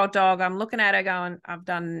 3-year-old dog, I'm looking at her going, I've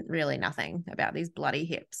done really nothing about these bloody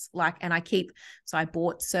hips. So I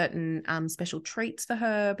bought certain special treats for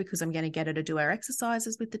her because I'm going to get her to do her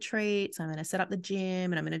exercises with the treats. I'm going to set up the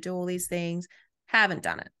gym and I'm going to do all these things. Haven't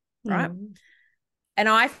done it, right? And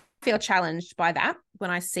I feel challenged by that when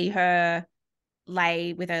I see her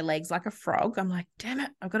lay with her legs like a frog. I'm like, damn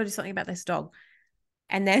it, I've got to do something about this dog.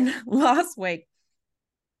 And then last week,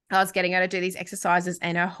 I was getting her to do these exercises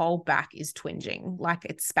and her whole back is twinging, like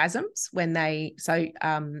it spasms when they, so if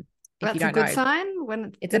that's you don't a good know,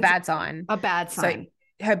 sign? It's a bad sign. A bad sign.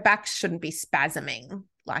 So her back shouldn't be spasming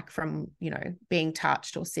like from, being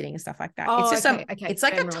touched or sitting and stuff like that. Oh, It's just okay. it's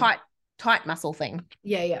like general. a tight muscle thing.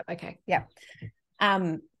 Yeah. Okay. Yeah.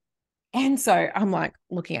 And so I'm like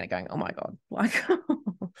looking at it going, oh my God, like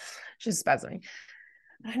she's spasming.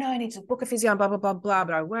 I know I need to book a physio and blah, blah, blah, blah,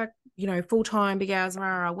 but I work, full-time, big hours. When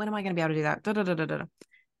am I going to be able to do that? Da, da, da, da, da.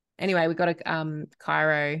 Anyway, we got a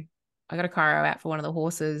chiro. I got a chiro out for one of the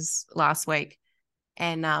horses last week.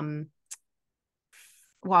 And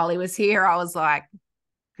while he was here, I was like,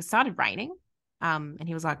 it started raining. And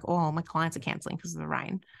he was like, oh, my clients are canceling because of the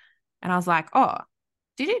rain. And I was like, oh,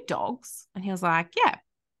 do you do dogs? And he was like, yeah.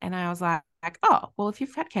 And I was like, oh, well, if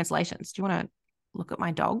you've had cancellations, do you want to look at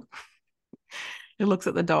my dog? He looks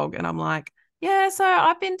at the dog and I'm like, yeah, so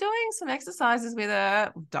I've been doing some exercises with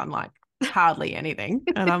her. I've done like hardly anything.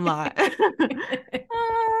 And I'm like,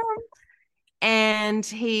 and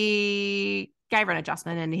he gave her an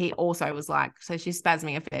adjustment and he also was like, so she's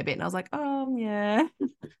spasming a fair bit. And I was like, oh, yeah.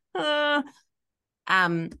 The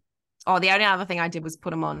only other thing I did was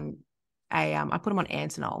put him on I put him on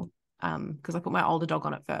Antinol because I put my older dog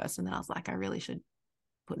on it first. And then I was like, I really should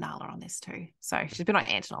put Nala on this too. So she's been on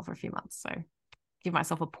Antinol for a few months. So give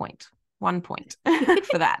myself 1 point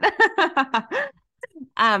for that.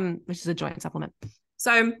 Which is a joint supplement.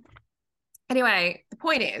 So anyway, the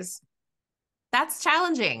point is that's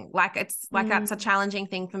challenging. Like it's like that's a challenging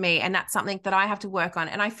thing for me. And that's something that I have to work on.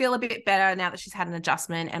 And I feel a bit better now that she's had an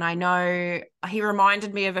adjustment. And I know he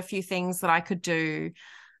reminded me of a few things that I could do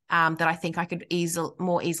that I think I could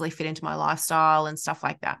more easily fit into my lifestyle and stuff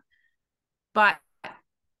like that. But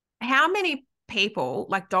how many people,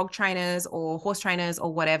 like dog trainers or horse trainers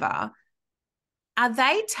or whatever, are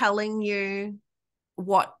they telling you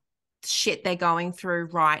what shit they're going through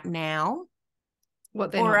right now?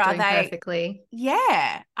 What they're not doing perfectly.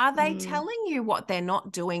 Yeah. Are they telling you what they're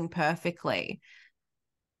not doing perfectly?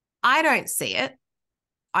 I don't see it.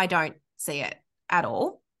 I don't see it at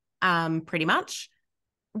all, pretty much.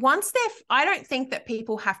 I don't think that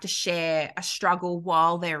people have to share a struggle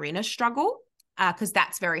while they're in a struggle, because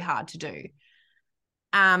that's very hard to do.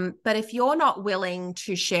 But if you're not willing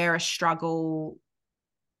to share a struggle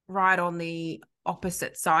right on the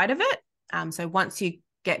opposite side of it, so once you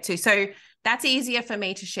get to, so that's easier for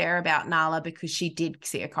me to share about Nala because she did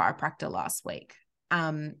see a chiropractor last week.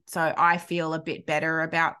 So I feel a bit better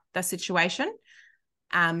about the situation.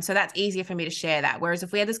 So that's easier for me to share that. Whereas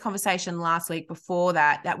if we had this conversation last week before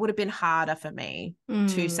that, that would have been harder for me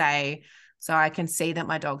to say, so I can see that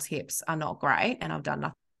my dog's hips are not great and I've done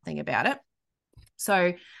nothing about it.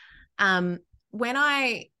 So when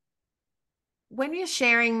you're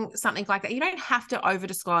sharing something like that, you don't have to over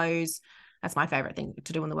disclose. That's my favorite thing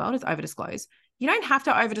to do in the world is over disclose. You don't have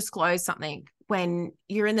to over disclose something when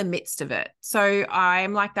you're in the midst of it. So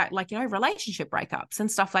I'm like that, like, relationship breakups and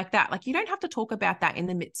stuff like that. Like you don't have to talk about that in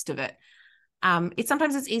the midst of it.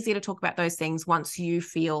 Sometimes it's easier to talk about those things once you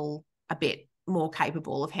feel a bit more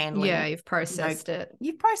capable of handling. Yeah, you've processed it.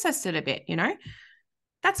 You've processed it a bit,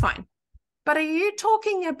 that's fine. But are you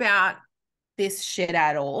talking about this shit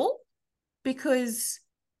at all? Because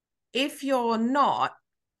if you're not,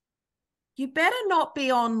 you better not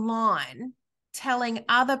be online telling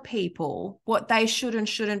other people what they should and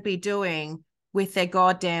shouldn't be doing with their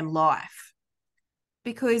goddamn life.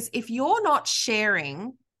 Because if you're not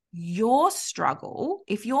sharing your struggle,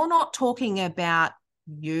 if you're not talking about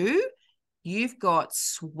you've got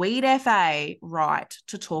sweet FA right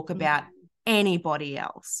to talk about anybody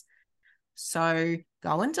else. So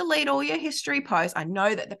go and delete all your history posts. I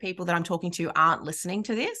know that the people that I'm talking to aren't listening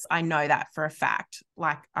to this. I know that for a fact.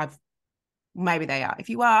 Like maybe they are. If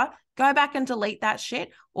you are, go back and delete that shit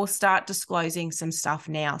or start disclosing some stuff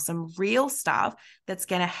now, some real stuff that's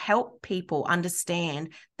going to help people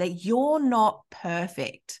understand that you're not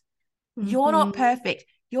perfect. You're not perfect.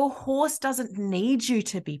 Your horse doesn't need you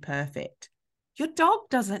to be perfect. Your dog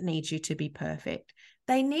doesn't need you to be perfect.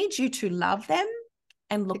 They need you to love them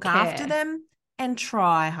and look after them and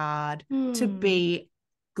try hard to be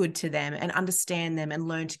good to them and understand them and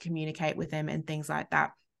learn to communicate with them and things like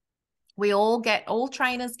that. All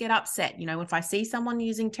trainers get upset. If I see someone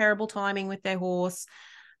using terrible timing with their horse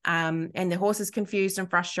and the horse is confused and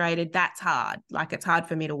frustrated, that's hard. Like it's hard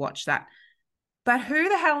for me to watch that. But who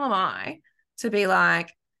the hell am I to be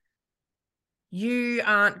like, you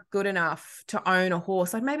aren't good enough to own a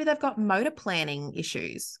horse? Like maybe they've got motor planning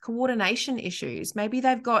issues, coordination issues. Maybe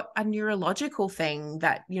they've got a neurological thing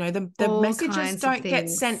that, the messages don't get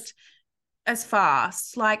sent as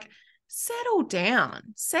fast. Like settle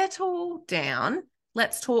down.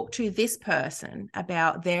 Let's talk to this person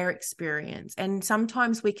about their experience. And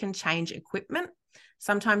sometimes we can change equipment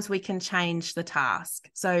Sometimes we can change the task.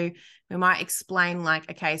 So we might explain like,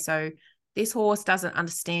 okay, so this horse doesn't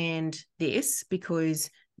understand this because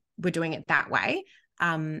we're doing it that way.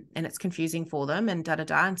 And it's confusing for them and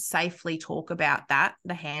and safely talk about that,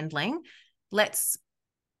 the handling. Let's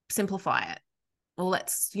simplify it. Or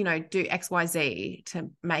let's, do XYZ to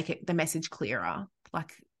make it the message clearer,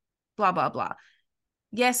 like blah, blah, blah.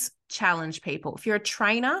 Yes, challenge people. If you're a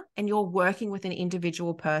trainer and you're working with an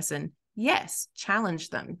individual person, yes, challenge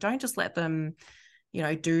them. Don't just let them,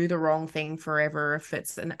 do the wrong thing forever. If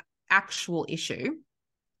it's an actual issue,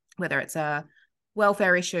 whether it's a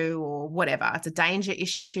welfare issue or whatever, it's a danger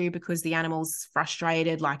issue because the animal's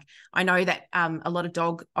frustrated. Like I know that a lot of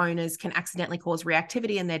dog owners can accidentally cause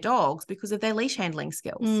reactivity in their dogs because of their leash handling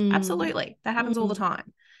skills. Absolutely. That happens all the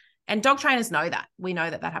time. And dog trainers know that. We know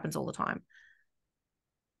that happens all the time.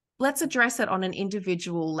 Let's address it on an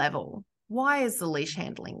individual level. Why is the leash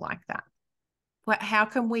handling like that? How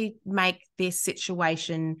can we make this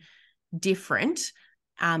situation different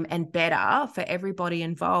and better for everybody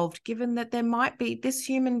involved, given that there might be, this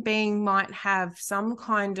human being might have some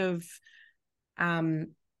kind of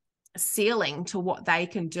ceiling to what they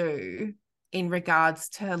can do in regards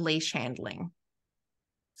to leash handling.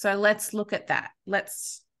 So let's look at that.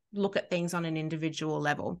 Let's look at things on an individual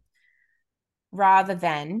level rather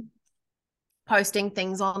than posting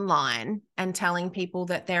things online and telling people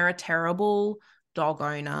that they're a terrible dog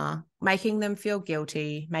owner, making them feel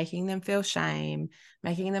guilty, making them feel shame,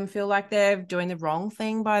 making them feel like they're doing the wrong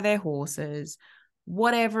thing by their horses,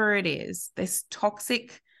 whatever it is. This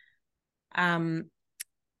toxic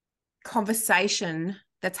conversation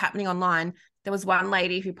that's happening online. There was one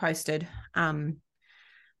lady who posted,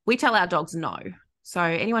 we tell our dogs no. So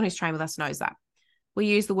anyone who's trained with us knows that. We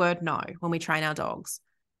use the word no when we train our dogs.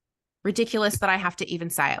 Ridiculous that I have to even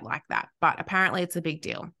say it like that, but apparently it's a big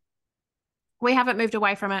deal. We haven't moved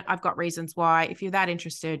away from it. I've got reasons why. If you're that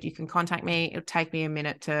interested, you can contact me. It'll take me a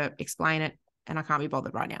minute to explain it, and I can't be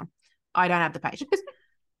bothered right now. I don't have the patience.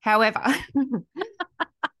 However,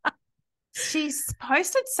 she's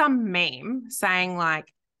posted some meme saying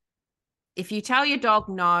like, if you tell your dog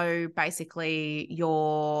no, basically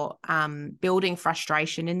you're building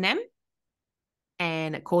frustration in them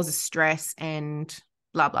and it causes stress and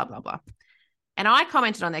blah, blah, blah, blah. And I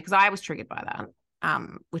commented on that because I was triggered by that,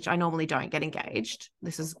 which I normally don't get engaged.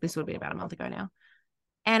 This would be about a month ago now.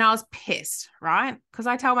 And I was pissed, right? Because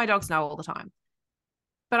I tell my dogs no all the time.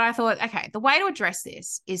 But I thought, okay, the way to address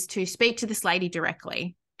this is to speak to this lady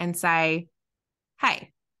directly and say,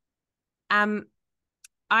 hey,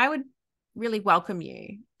 I would really welcome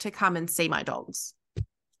you to come and see my dogs.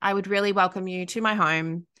 I would really welcome you to my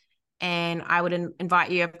home. And I would invite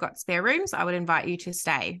you, I've got spare rooms. I would invite you to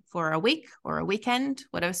stay for a week or a weekend,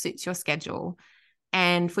 whatever suits your schedule,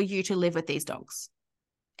 and for you to live with these dogs.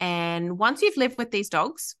 And once you've lived with these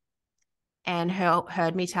dogs and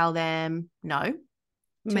heard me tell them no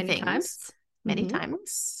many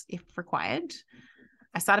times, if required,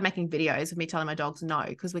 I started making videos of me telling my dogs no,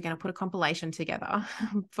 because we're going to put a compilation together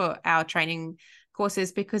for our training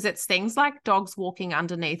courses, because it's things like dogs walking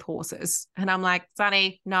underneath horses. And I'm like,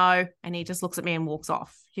 Sonny, no. And he just looks at me and walks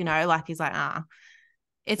off, like he's like,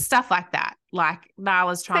 It's stuff like that. Like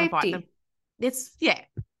Nala's trying to bite them. It's,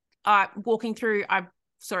 walking through, I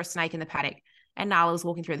saw a snake in the paddock and Nala was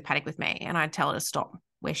walking through the paddock with me and I'd tell her to stop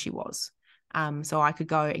where she was. So I could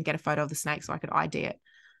go and get a photo of the snake so I could ID it.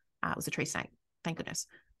 It was a tree snake. Thank goodness.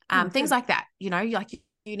 Things like that, like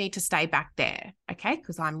you need to stay back there, okay?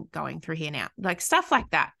 Because I'm going through here now, like stuff like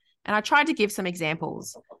that. And I tried to give some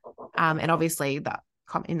examples, and obviously that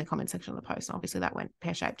in the comment section of the post, obviously that went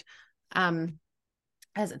pear-shaped,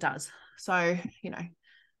 as it does. So,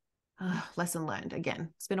 lesson learned. Again,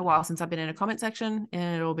 it's been a while since I've been in a comment section,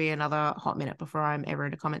 and it'll be another hot minute before I'm ever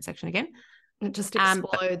in a comment section again. It just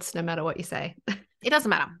explodes no matter what you say. It doesn't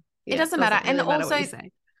matter. It doesn't matter. Really and matter also,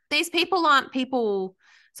 these people aren't people.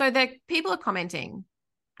 So the people are commenting.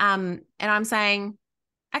 And I'm saying,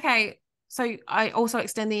 okay, so I also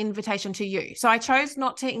extend the invitation to you. So I chose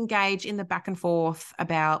not to engage in the back and forth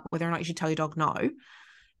about whether or not you should tell your dog no.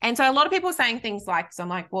 And so a lot of people are saying things like, so I'm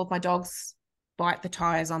like, well, if my dogs bite the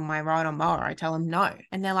tires on my ride on mower, I tell them no.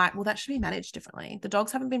 And they're like, well, that should be managed differently. The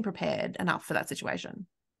dogs haven't been prepared enough for that situation.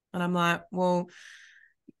 And I'm like, well,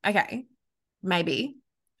 okay, maybe.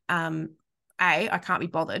 I can't be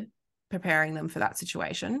bothered preparing them for that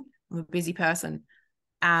situation. I'm a busy person.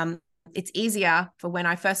 It's easier for when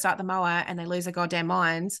I first start the mower and they lose their goddamn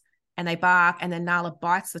minds and they bark and then Nala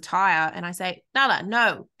bites the tire and I say, Nala,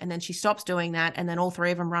 no. And then she stops doing that. And then all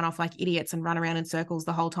three of them run off like idiots and run around in circles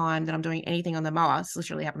the whole time that I'm doing anything on the mower. This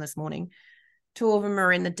literally happened this morning. Two of them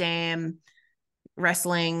are in the damn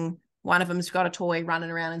wrestling. One of them's got a toy running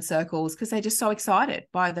around in circles because they're just so excited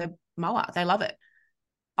by the mower. They love it.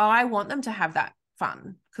 I want them to have that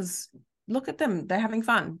fun because look at them. They're having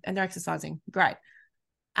fun and they're exercising. Great.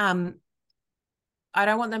 I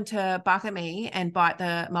don't want them to bark at me and bite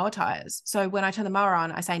the mower tires. So when I turn the mower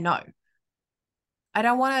on, I say no. I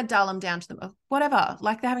don't want to dull them down to them. Whatever.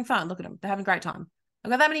 Like they're having fun. Look at them. They're having a great time. I've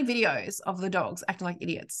got that many videos of the dogs acting like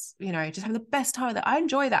idiots, you know, just having the best time. That I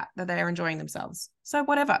enjoy that they're enjoying themselves. So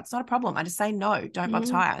whatever. It's not a problem. I just say no, don't bite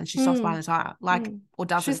the tire. And she stops biting the tire. Like, or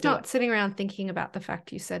doesn't. She's not sitting around thinking about the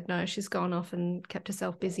fact you said no. She's gone off and kept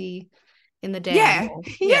herself busy in the dam.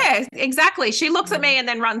 Yeah, exactly. She looks at me and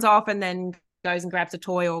then runs off and then goes and grabs a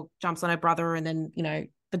toy or jumps on her brother. And then, you know,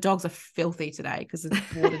 the dogs are filthy today because the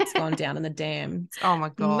water's gone down in the dam. Oh my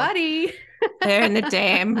God. Muddy. They're in the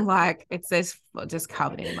dam. Like it's just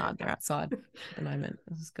covered in mud. They're outside at the moment.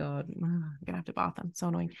 Oh God. I'm going to have to bath them. So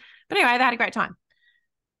annoying. But anyway, they had a great time.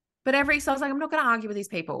 But so I was like, I'm not going to argue with these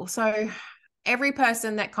people. So every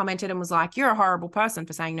person that commented and was like, you're a horrible person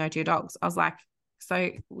for saying no to your dogs. I was like, so,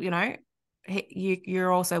 you know,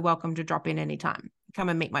 you're also welcome to drop in anytime. Come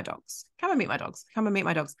and meet my dogs. Come and meet my dogs. Come and meet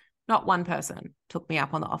my dogs. Not one person took me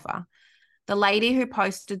up on the offer. The lady who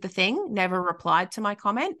posted the thing never replied to my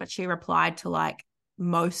comment, but she replied to like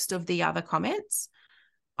most of the other comments.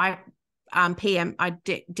 I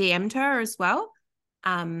DM'd her as well,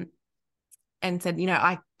 and said, you know,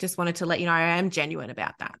 I just wanted to let you know I am genuine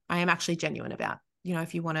about that. I am actually genuine about, you know,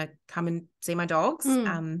 if you want to come and see my dogs,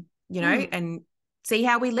 you know, and see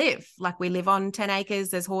how we live. Like we live on 10 acres.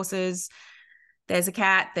 There's horses. There's a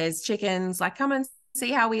cat. There's chickens. Like come and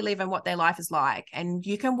see how we live and what their life is like. And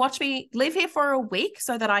you can watch me live here for a week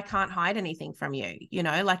so that I can't hide anything from you. You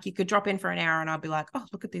know, like you could drop in for an hour and I'll be like, oh,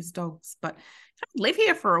 look at these dogs. But live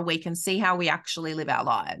here for a week and see how we actually live our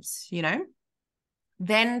lives, you know?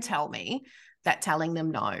 Then tell me that telling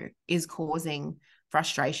them no is causing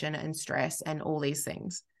frustration and stress and all these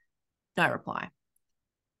things. No reply.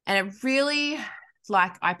 And it really,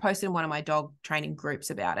 like, I posted in one of my dog training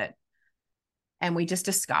groups about it. And we just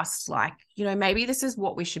discussed, like, you know, maybe this is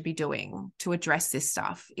what we should be doing to address this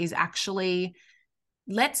stuff is actually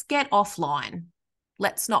let's get offline.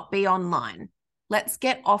 Let's not be online. Let's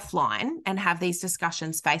get offline and have these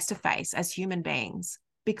discussions face to face as human beings.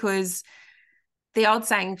 Because the old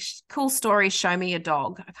saying, cool stories, show me a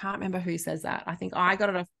dog. I can't remember who says that. I think I got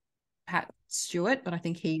it off Pat Stewart, but I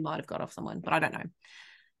think he might have got off someone, but I don't know.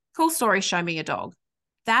 Cool stories, show me a dog.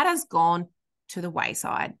 That has gone to the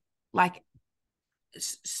wayside. Like,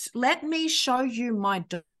 let me show you my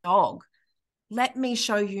dog. Let me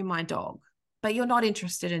show you my dog. But you're not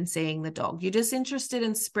interested in seeing the dog. You're just interested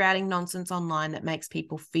in sprouting nonsense online that makes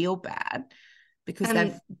people feel bad because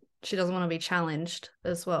she doesn't want to be challenged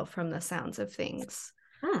as well from the sounds of things.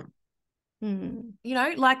 You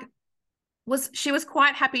know, like she was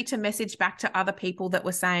quite happy to message back to other people that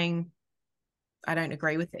were saying, I don't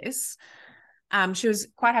agree with this. She was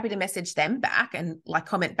quite happy to message them back and like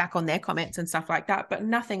comment back on their comments and stuff like that, but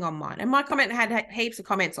nothing on mine. And my comment had heaps of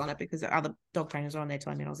comments on it because the other dog trainers were on there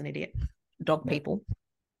telling me I was an idiot, dog people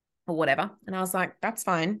or whatever. And I was like, that's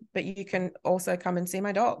fine, but you can also come and see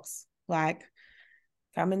my dogs. Like,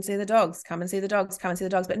 come and see the dogs, come and see the dogs, come and see the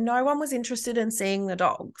dogs. But no one was interested in seeing the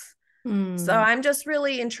dogs. So I'm just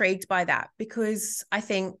really intrigued by that because I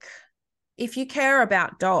think if you care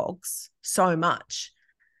about dogs so much,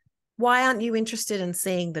 why aren't you interested in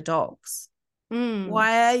seeing the dogs?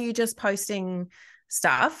 Why are you just posting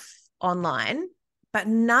stuff online, but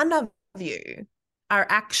none of you are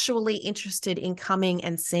actually interested in coming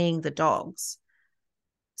and seeing the dogs?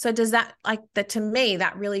 So does that, like, that to me,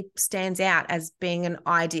 that really stands out as being an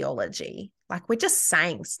ideology. Like we're just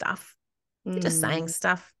saying stuff. We're just saying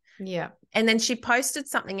stuff. Yeah. And then she posted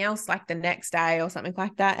something else like the next day or something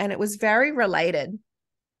like that. And it was very related.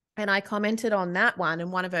 And I commented on that one,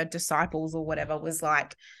 and one of her disciples or whatever was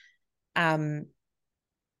like, because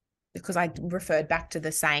I referred back to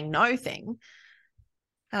the saying no thing.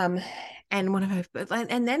 And one of her,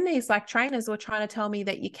 and then these like trainers were trying to tell me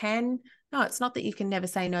that no, it's not that you can never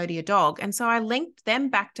say no to your dog. And so I linked them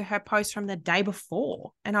back to her post from the day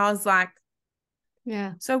before. And I was like,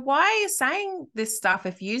 yeah. So why are you saying this stuff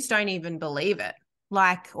if you don't even believe it,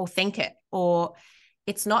 like, or think it, or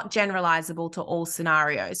it's not generalizable to all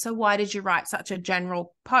scenarios? So why did you write such a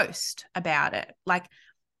general post about it? Like,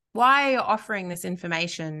 why are you offering this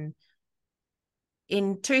information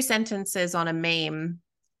in 2 sentences on a meme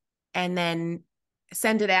and then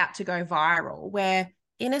send it out to go viral, where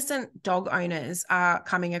innocent dog owners are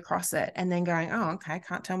coming across it and then going, oh, okay, I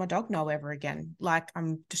can't tell my dog no ever again. Like,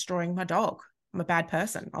 I'm destroying my dog. I'm a bad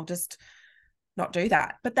person. I'll just not do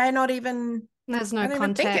that. But they're not even There's no I don't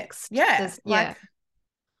even think it. context. Yeah. Like,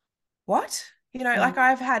 what? You know, like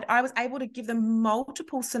I was able to give them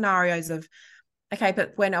multiple scenarios of, okay,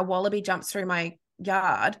 but when a wallaby jumps through my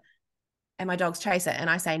yard and my dogs chase it and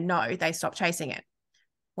I say no, they stop chasing it.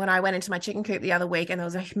 When I went into my chicken coop the other week and there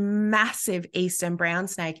was a massive eastern brown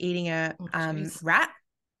snake eating a rat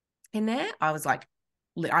in there, I was like,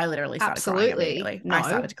 I literally started crying immediately. No. I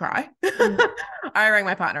started to cry. I rang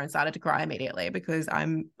my partner and started to cry immediately because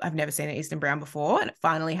I've never seen an eastern brown before, and it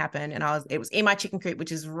finally happened. And it was in my chicken coop,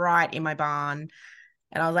 which is right in my barn,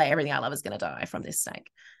 and I was like, everything I love is going to die from this snake.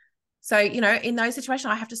 So, you know, in those situations,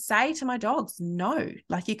 I have to say to my dogs, no,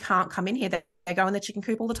 like you can't come in here. They go in the chicken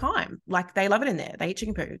coop all the time. Like they love it in there. They eat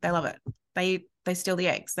chicken poo. They love it. They steal the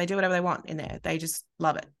eggs. They do whatever they want in there. They just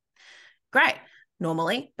love it. Great.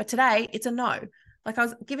 Normally, but today it's a no. Like I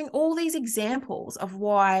was giving all these examples of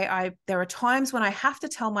why there are times when I have to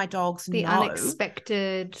tell my dogs the no.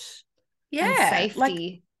 Unexpected and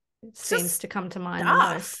safety seems to come to mind the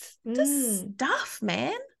most. Just stuff,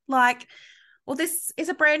 man. Like, well, this is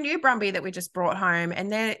a brand new Brumby that we just brought home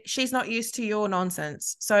and she's not used to your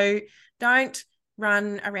nonsense. So don't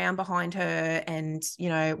run around behind her and, you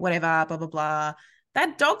know, whatever, blah, blah, blah.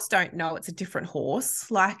 That dogs don't know it's a different horse.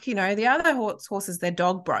 Like, you know, the other horses, their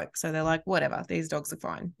dog broke. So they're like, whatever, these dogs are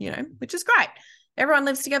fine, you know, which is great. Everyone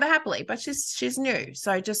lives together happily, but she's new.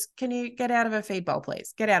 So just, can you get out of her feed bowl,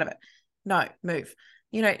 please? Get out of it. No, move.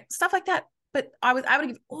 You know, stuff like that. But I was able to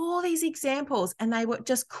give all these examples and they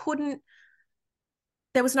couldn't,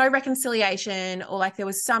 there was no reconciliation, or like there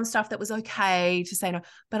was some stuff that was okay to say no,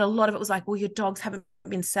 but a lot of it was like, well, your dogs haven't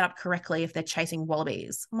been set up correctly if they're chasing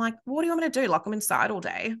wallabies. I'm like, what do you want me to do? Lock them inside all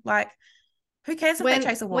day? Like, who cares if they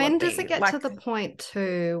chase a wallaby? When does it get to the point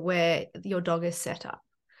too where your dog is set up?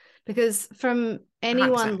 Because from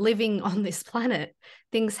anyone 100%. living on this planet,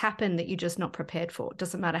 things happen that you're just not prepared for. It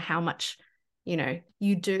doesn't matter how much, you know,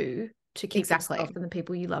 you do to keep yourself and the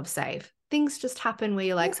people you love safe. Things just happen where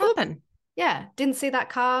you're like, things happen. Yeah, didn't see that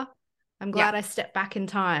car. I'm glad I stepped back in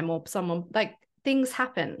time, or someone, like, things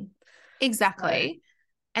happen. Exactly.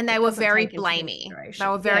 And they were very blamey. They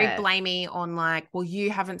were very blamey on like, well,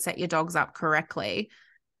 you haven't set your dogs up correctly.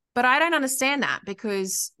 But I don't understand that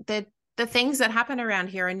because the things that happen around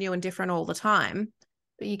here are new and different all the time.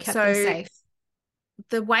 But you kept them safe.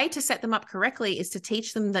 The way to set them up correctly is to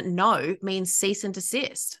teach them that no means cease and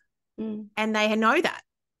desist. And they know that.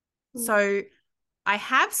 So I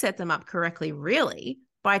have set them up correctly, really,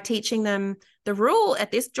 by teaching them the rule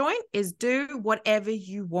at this joint is do whatever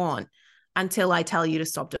you want until I tell you to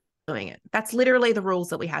stop doing it. That's literally the rules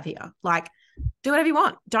that we have here. Like, do whatever you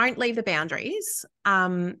want. Don't leave the boundaries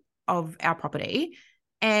of our property.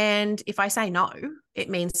 And if I say no, it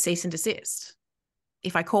means cease and desist.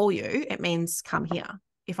 If I call you, it means come here.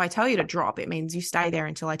 If I tell you to drop, it means you stay there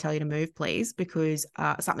until I tell you to move, please, because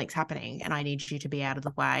something's happening and I need you to be out of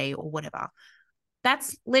the way or whatever.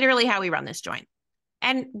 That's literally how we run this joint.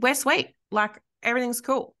 And we're sweet. Like, everything's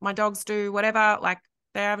cool. My dogs do whatever. Like,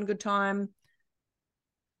 they're having a good time.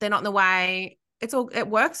 They're not in the way. It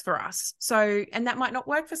works for us. So, and that might not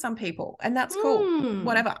work for some people. And that's cool.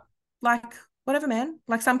 Whatever. Like, whatever, man.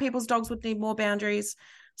 Like, some people's dogs would need more boundaries.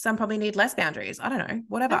 Some probably need less boundaries. I don't know.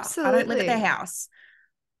 Whatever. Absolutely. I don't live at their house.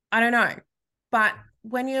 I don't know. But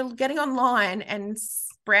when you're getting online and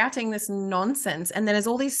sprouting this nonsense, and then there's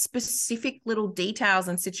all these specific little details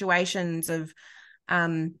and situations of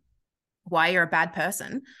why you're a bad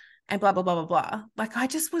person and blah, blah, blah, blah, blah. Like,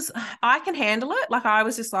 I can handle it. Like, I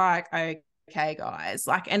was just like, okay, guys.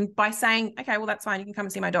 Like, and by saying, okay, well, that's fine. You can come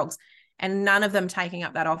and see my dogs. And none of them taking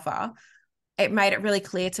up that offer, it made it really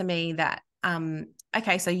clear to me that,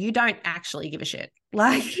 okay, so you don't actually give a shit.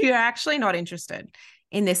 Like, you're actually not interested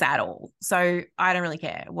in this at all. So I don't really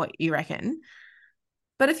care what you reckon.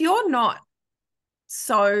 But if you're not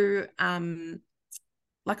so,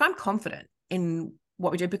 like, I'm confident in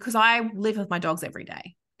what we do because I live with my dogs every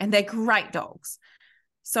day and they're great dogs.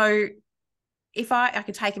 So if I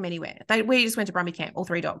could take them anywhere. We just went to Brumby camp, all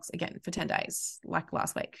 3 dogs again for 10 days, like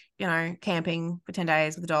last week, you know, camping for 10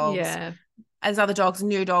 days with the dogs. Yeah. As other dogs,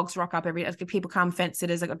 new dogs rock up every day. People come, fence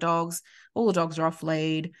sitters, they got dogs. All the dogs are off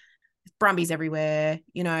lead. Brumbies everywhere,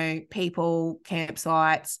 you know, people,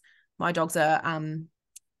 campsites. My dogs are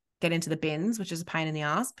get into the bins, which is a pain in the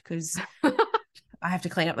ass because I have to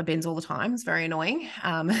clean up the bins all the time. It's very annoying.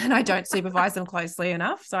 And I don't supervise them closely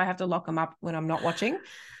enough. So I have to lock them up when I'm not watching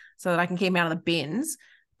so that I can keep them out of the bins.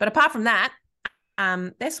 But apart from that,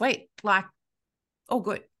 they're sweet. Like, all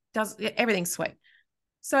good. Everything's sweet.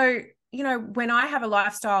 So, you know, when I have a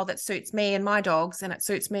lifestyle that suits me and my dogs and it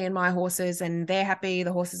suits me and my horses and they're happy,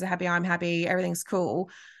 the horses are happy, I'm happy, everything's cool,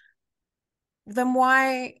 then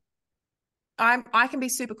why I can be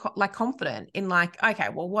super confident in like, okay,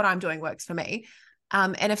 well, what I'm doing works for me.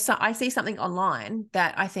 And if I see something online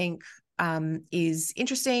that I think is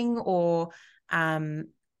interesting, or that's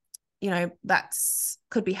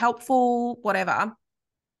could be helpful, whatever,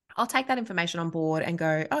 I'll take that information on board and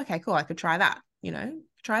go, oh, okay, cool, I could try that.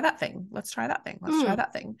 Try that thing. Let's try that thing. Let's try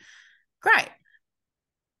that thing. Great.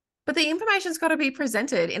 But the information's got to be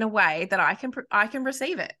presented in a way that I can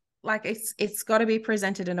receive it. Like it's got to be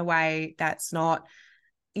presented in a way that's not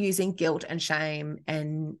using guilt and shame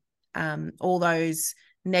and all those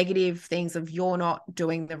negative things of you're not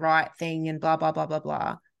doing the right thing and blah, blah, blah, blah,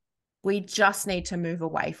 blah. We just need to move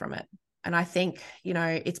away from it. And I think,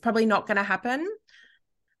 it's probably not going to happen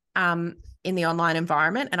in the online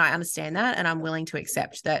environment. And I understand that. And I'm willing to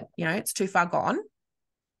accept that, it's too far gone.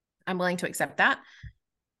 I'm willing to accept that.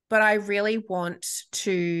 But I really wanted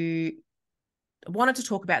to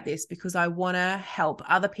talk about this because I want to help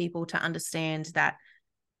other people to understand that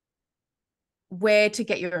where to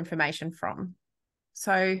get your information from.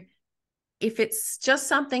 So if it's just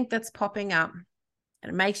something that's popping up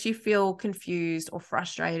and it makes you feel confused or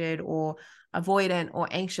frustrated or avoidant or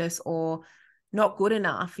anxious or not good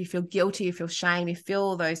enough, you feel guilty, you feel shame, you feel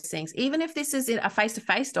all those things. Even if this is a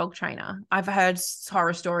face-to-face dog trainer, I've heard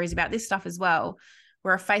horror stories about this stuff as well,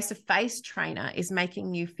 where a face-to-face trainer is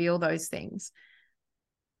making you feel those things.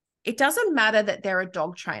 It doesn't matter that they're a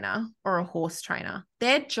dog trainer or a horse trainer.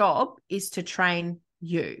 Their job is to train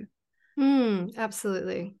you.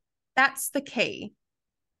 Absolutely. That's the key.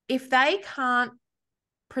 If they can't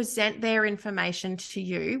present their information to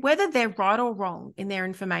you, whether they're right or wrong in their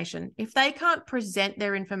information, if they can't present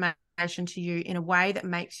their information to you in a way that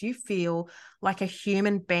makes you feel like a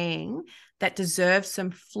human being that deserves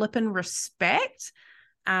some flippin' respect,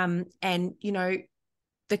 and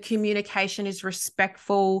the communication is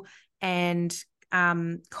respectful and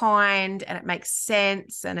kind and it makes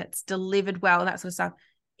sense and it's delivered well, that sort of stuff.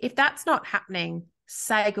 If that's not happening,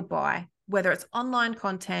 say goodbye, whether it's online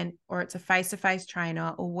content or it's a face-to-face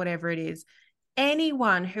trainer or whatever it is.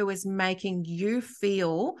 Anyone who is making you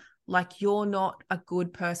feel like you're not a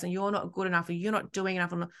good person, you're not good enough, or you're not doing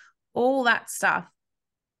enough, all that stuff.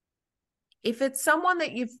 If it's someone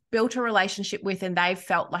that you've built a relationship with and they've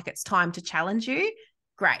felt like it's time to challenge you,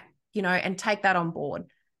 great, and take that on board.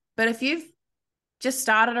 But if you've just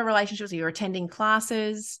started a relationship, so you're attending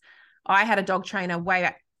classes, I had a dog trainer way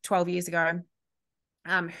back 12 years ago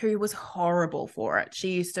who was horrible for it.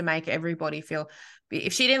 She used to make everybody feel,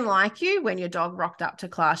 if she didn't like you when your dog rocked up to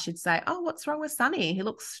class, she'd say, oh, what's wrong with Sunny? He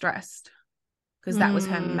looks stressed. Because that was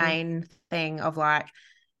her main thing of like,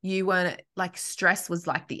 you weren't like, stress was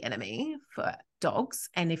like the enemy for dogs.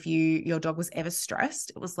 And if your dog was ever stressed,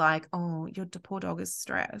 it was like, oh, your poor dog is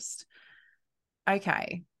stressed.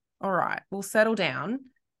 Okay. All right. We'll settle down.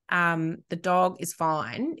 The dog is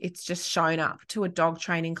fine. It's just shown up to a dog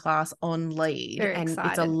training class on lead. Very and excited.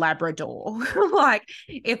 It's a Labrador.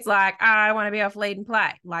 It's like, I want to be off lead and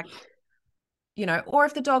play. Or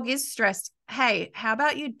if the dog is stressed, hey, how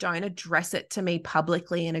about you don't address it to me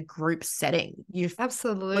publicly in a group setting? You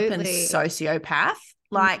absolutely flippin' sociopath.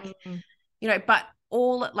 But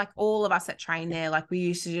all of us that train there, we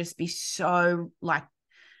used to just be so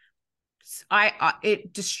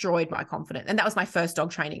it destroyed my confidence. And that was my first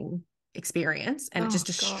dog training experience. And it just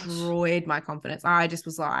destroyed my confidence. I just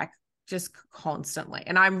was just constantly.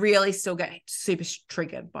 And I really still get super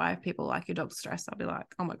triggered by people like, your dog's stressed. I'll be like,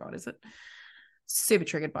 oh my God, is it? Super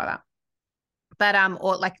triggered by that. But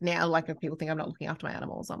or now, if people think I'm not looking after my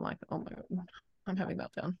animals, I'm like, oh my God, I'm having a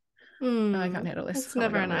meltdown. I can't handle this. It's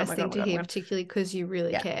never a nice thing to hear, particularly because you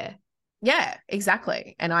really care. Yeah,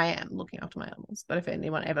 exactly. And I am looking after my animals. But if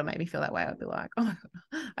anyone ever made me feel that way, I'd be like, oh my God,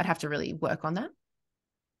 I'd have to really work on that.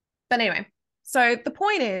 But anyway, so the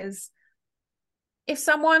point is, if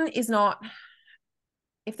they're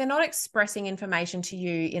not expressing information to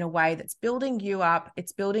you in a way that's building you up,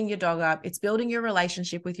 it's building your dog up, it's building your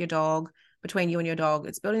relationship with your dog, between you and your dog,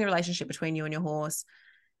 it's building a relationship between you and your horse.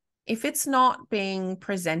 If it's not being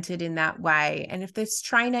presented in that way, and if this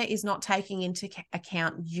trainer is not taking into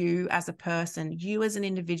account you as a person, you as an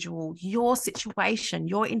individual, your situation,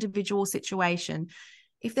 your individual situation,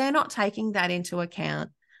 if they're not taking that into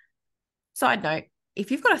account, side note,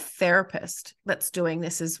 if you've got a therapist that's doing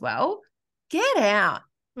this as well, get out.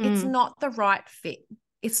 It's not the right fit.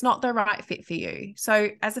 It's not the right fit for you. So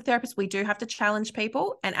as a therapist, we do have to challenge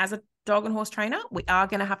people. And as a dog and horse trainer, we are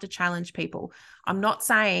going to have to challenge people. I'm not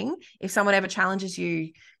saying if someone ever challenges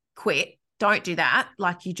you, quit. Don't do that.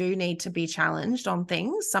 You do need to be challenged on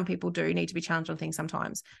things. Some people do need to be challenged on things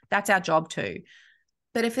sometimes. That's our job too.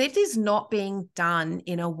 But if it is not being done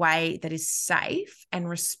in a way that is safe and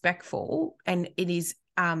respectful, and it is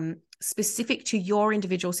specific to your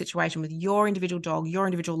individual situation with your individual dog, your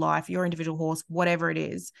individual life, your individual horse, whatever it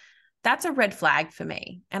is, that's a red flag for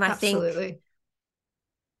me. And I think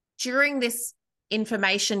during this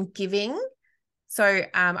information giving, so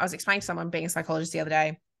I was explaining to someone being a psychologist the other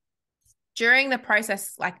day, during the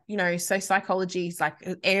process, like, you know, so psychology is like,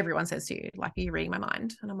 everyone says to you, like, are you reading my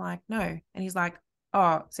mind? And I'm like, no. And he's like,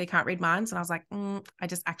 oh, so you can't read minds? And I was like, I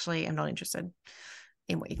just actually am not interested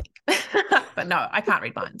in what you think. But no, I can't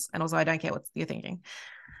read minds. And also I don't care what you're thinking.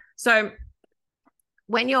 So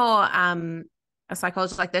when you're a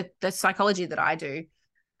psychologist, like the psychology that I do,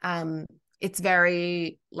 it's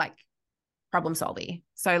very like problem solving.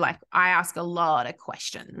 So like I ask a lot of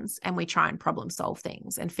questions and we try and problem solve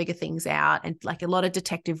things and figure things out, and like a lot of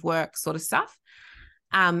detective work sort of stuff.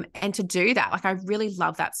 And to do that, like I really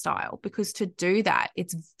love that style, because to do that,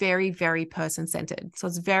 it's very, very person-centered. So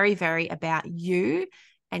it's very, very about you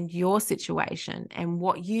and your situation and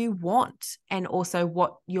what you want, and also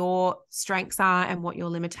what your strengths are and what your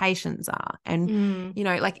limitations are. And, you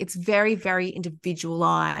know, like it's very, very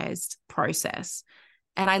individualized process.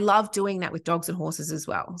 And I love doing that with dogs and horses as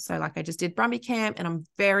well. So like I just did Brumby Camp, and I'm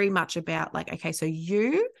very much about like, okay, so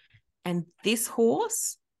you and this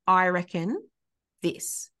horse, I reckon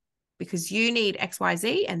this, because you need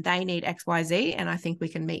XYZ and they need XYZ, and I think we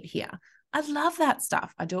can meet here. I love that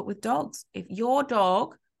stuff. I do it with dogs. If your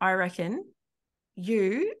dog, I reckon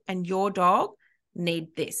you and your dog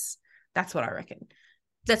need this. That's what I reckon.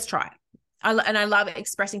 Let's try it. And I love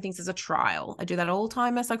expressing things as a trial. I do that all the time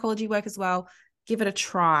in my psychology work as well. Give it a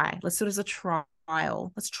try. Let's do it as a trial.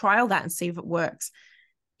 Let's trial that and see if it works.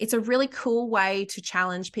 It's a really cool way to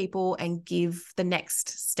challenge people and give the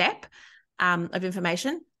next step of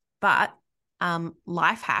information. But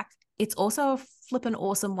life hack, it's also a flippin'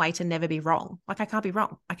 awesome way to never be wrong. Like I can't be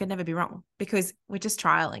wrong. I can never be wrong because we're just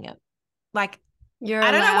trialing it. Like you're I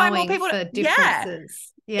don't know why more people for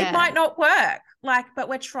differences. Yeah, it might not work. Like, but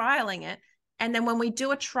we're trialing it. And then when we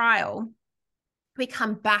do a trial, we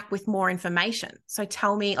come back with more information. So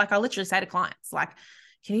tell me, like I literally say to clients, like,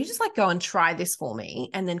 can you just like go and try this for me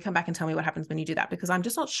and then come back and tell me what happens when you do that? Because I'm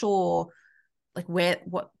just not sure like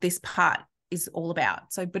what this part is all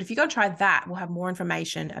about. So, but if you go and try that, we'll have more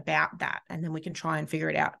information about that. And then we can try and figure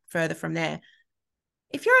it out further from there.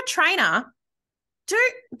 If you're a trainer, do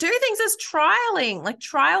things as trialing, like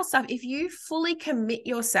trial stuff. If you fully commit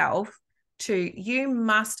yourself to you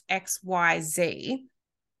must X, Y, Z,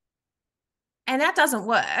 and that doesn't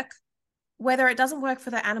work, whether it doesn't work for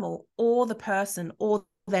the animal or the person or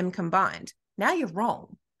them combined, now you're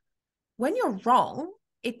wrong. When you're wrong,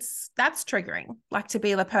 that's triggering, like to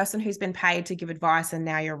be the person who's been paid to give advice and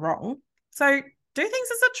now you're wrong. So do things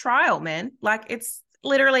as a trial, man. Like it's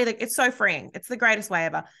literally, it's so freeing. It's the greatest way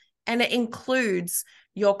ever. And it includes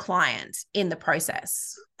your client in the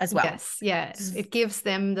process as well. Yes. It gives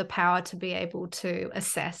them the power to be able to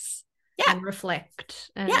assess and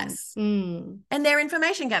reflect. And they're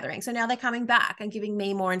information gathering. So now they're coming back and giving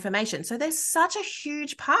me more information. So there's such a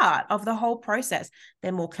huge part of the whole process.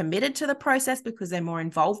 They're more committed to the process because they're more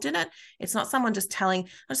involved in it. It's not someone just not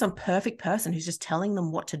some perfect person who's just telling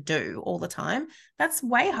them what to do all the time. That's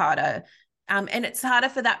way harder. And it's harder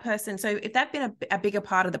for that person. So if that's been a bigger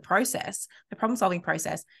part of the process, the problem-solving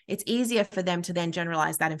process, it's easier for them to then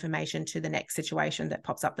generalize that information to the next situation that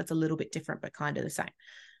pops up that's a little bit different, but kind of the same.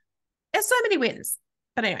 There's so many wins.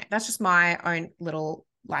 But anyway, that's just my own little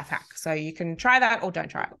life hack. So you can try that or don't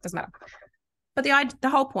try it. Doesn't matter. But the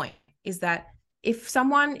whole point is that if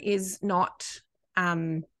someone is not, I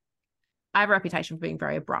have a reputation for being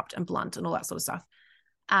very abrupt and blunt and all that sort of stuff.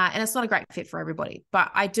 And it's not a great fit for everybody.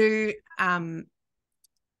 But I do,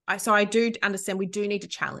 I do understand we do need to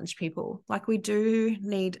challenge people. Like we do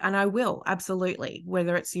need, and I will, absolutely,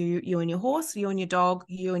 whether it's you and your horse, you and your dog,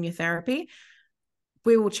 you and your therapy,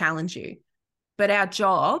 we will challenge you. But our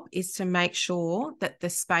job is to make sure that the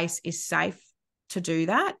space is safe to do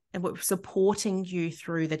that, and we're supporting you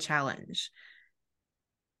through the challenge.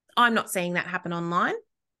 I'm not seeing that happen online.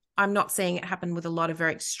 I'm not seeing it happen with a lot of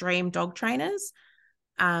very extreme dog trainers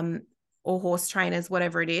or horse trainers,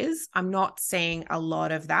 whatever it is. I'm not seeing a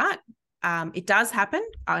lot of that. It does happen.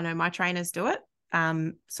 I know my trainers do it.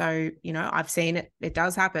 So, you know, I've seen it. It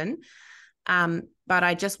does happen. But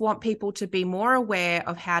I just want people to be more aware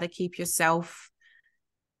of how to keep yourself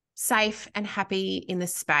safe and happy in the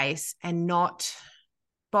space and not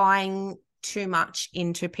buying too much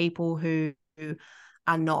into people who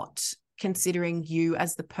are not considering you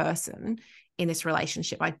as the person in this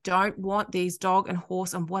relationship. I don't want these dog and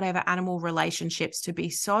horse and whatever animal relationships to be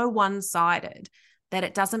so one-sided that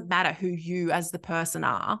it doesn't matter who you as the person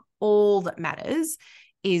are. All that matters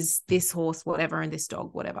is this horse, whatever, and this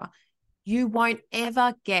dog, whatever. You won't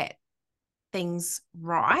ever get things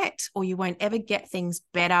right, or you won't ever get things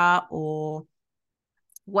better, or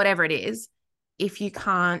whatever it is, if you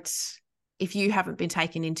haven't been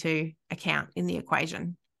taken into account in the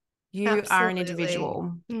equation. You Absolutely. are an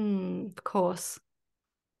individual. Of course.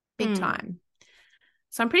 Big time.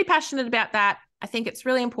 So I'm pretty passionate about that. I think it's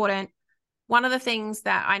really important. One of the things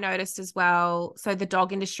that I noticed as well, so the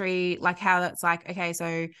dog industry, like how that's like, okay, so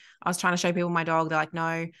I was trying to show people my dog. They're like,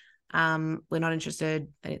 no, we're not interested.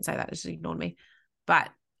 They didn't say that, they just ignored me. But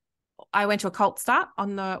I went to a cult start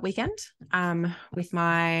on the weekend with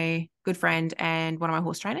my good friend and one of my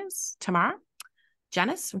horse trainers, Tamara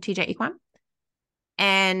Janice from TJ Equine.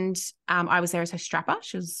 And I was there as her strapper.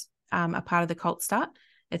 She was a part of the cult start.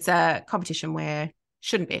 It's a competition where,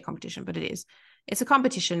 shouldn't be a competition, but it is. It's a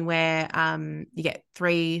competition where you get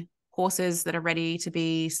 3 horses that are ready to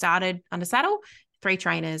be started under saddle, 3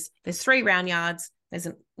 trainers. There's 3 round yards. There's,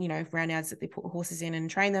 round yards that they put horses in and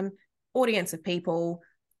train them. Audience of people.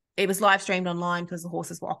 It was live streamed online because the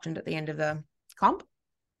horses were auctioned at the end of the comp.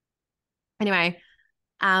 Anyway,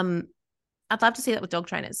 I'd love to see that with dog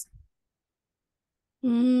trainers.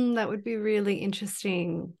 That would be really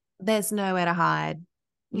interesting. There's nowhere to hide.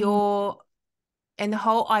 And the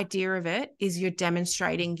whole idea of it is you're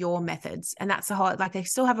demonstrating your methods. And that's the whole, like, they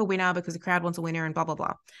still have a winner because the crowd wants a winner and blah, blah,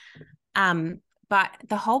 blah. But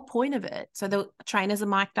the whole point of it, so the trainers are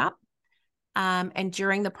mic'd up. And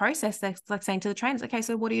during the process, they're like saying to the trainers, okay,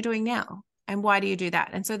 so what are you doing now? And why do you do that?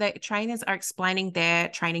 And so the trainers are explaining their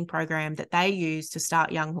training program that they use to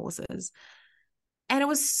start young horses. And it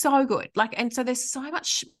was so good. And so there's so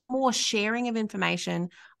much more sharing of information.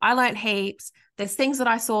 I learned heaps. There's things that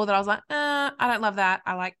I saw that I was like, I don't love that.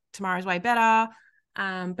 I like Tomorrow's way better.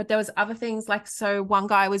 But there was other things so one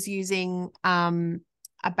guy was using a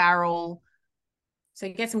barrel. So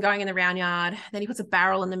he gets him going in the round yard. Then he puts a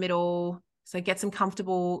barrel in the middle. So it gets him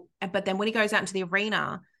comfortable. But then when he goes out into the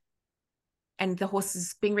arena and the horse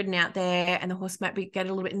is being ridden out there and the horse might get a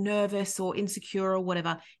little bit nervous or insecure or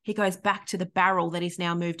whatever, he goes back to the barrel that he's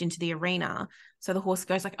now moved into the arena. So the horse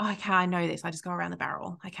goes like, oh, okay, I know this. I just go around the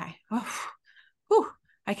barrel. Okay. Oh, whew,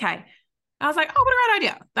 okay. And I was like, oh, what a great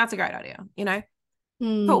idea. That's a great idea,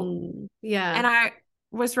 Cool. Yeah. And I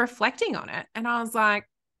was reflecting on it and I was like,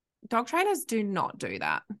 dog trainers do not do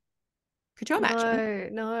that. Could you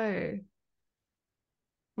imagine? No.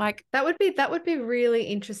 Like that would be really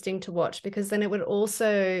interesting to watch, because then it would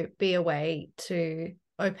also be a way to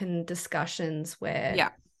open discussions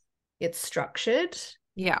where it's structured.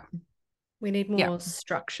 Yeah. We need more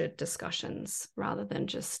structured discussions rather than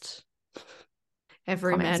just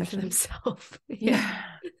every comment man section for themselves. Yeah.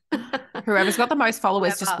 Whoever's got the most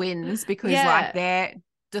followers just wins, because their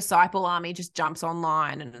disciple army just jumps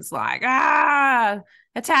online and it's like,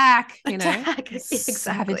 attack, Exactly.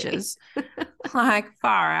 Savages.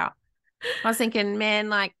 Far out. I was thinking, man,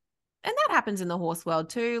 and that happens in the horse world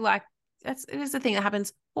too. It is the thing that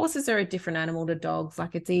happens. Horses are a different animal to dogs.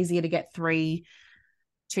 It's easier to get 3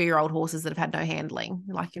 2-year-old horses that have had no handling.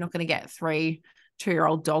 You're not going to get 3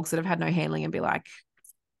 2-year-old dogs that have had no handling and be like,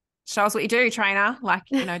 show us what you do, trainer.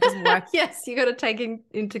 It doesn't work. Yes, you got to take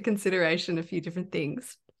into consideration a few different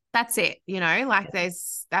things. That's it.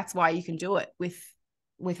 That's why you can do it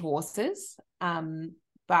with horses.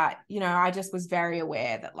 But I just was very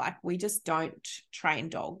aware that we just don't train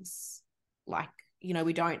dogs.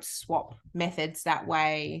 We don't swap methods that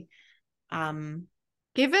way.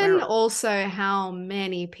 Given also how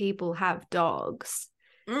many people have dogs,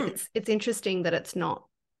 it's interesting that it's not,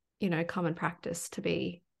 common practice to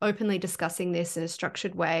be openly discussing this in a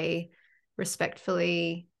structured way,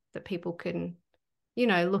 respectfully, that people can,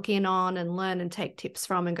 look in on and learn and take tips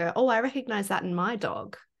from and go, oh, I recognize that in my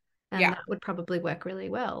dog. And that would probably work really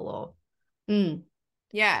well.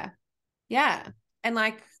 Yeah. And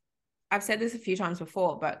I've said this a few times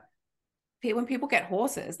before, but when people get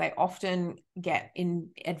horses, they often get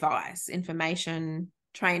advice, information,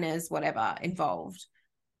 trainers, whatever involved.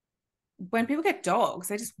 When people get dogs,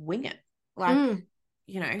 they just wing it.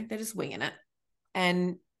 They're just winging it.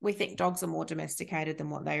 And we think dogs are more domesticated than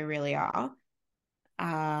what they really are.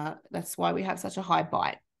 That's why we have such a high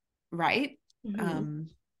bite rate. Mm-hmm.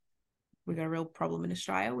 We've got a real problem in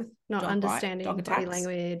Australia with not understanding dog body attacks.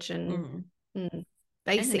 language and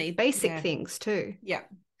basic things too. Yeah.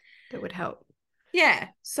 That would help. Yeah.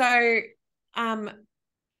 So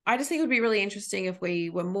I just think it would be really interesting if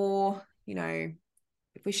we were more,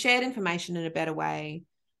 if we shared information in a better way.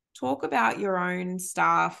 Talk about your own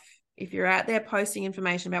stuff. If you're out there posting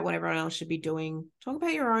information about what everyone else should be doing, talk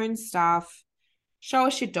about your own stuff. show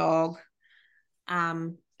us your dog.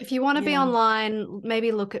 If you want to be online,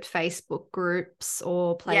 maybe look at Facebook groups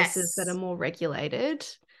or places that are more regulated.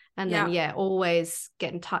 And then, always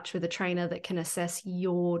get in touch with a trainer that can assess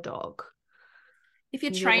your dog. If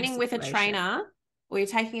you're training with a trainer or you're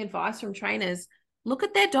taking advice from trainers, look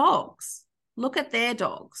at their dogs. Look at their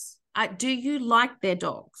dogs. Do you like their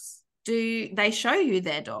dogs? Do they show you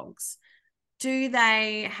their dogs? Do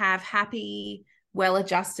they have happy,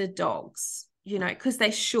 well-adjusted dogs? You know, because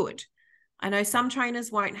they should. I know some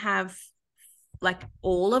trainers won't have like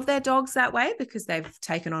all of their dogs that way because they've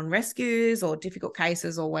taken on rescues or difficult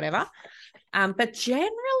cases or whatever. But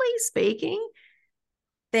generally speaking,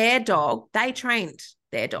 their dog, they trained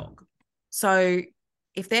their dog. So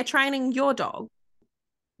if they're training your dog,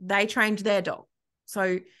 they trained their dog.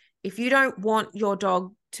 So if you don't want your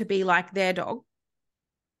dog to be like their dog,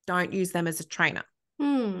 don't use them as a trainer.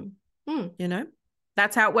 You know,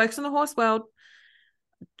 that's how it works in the horse world.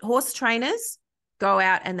 Horse trainers go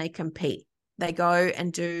out and they compete. They go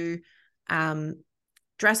and do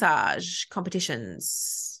dressage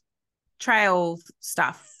competitions, trail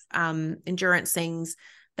stuff, endurance things.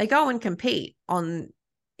 They go and compete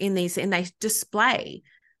in these, and they display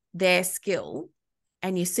their skill.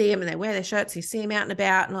 And you see them and they wear their shirts, you see them out and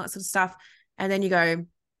about and all that sort of stuff. And then you go,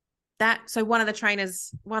 so one of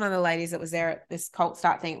the ladies that was there at this Colt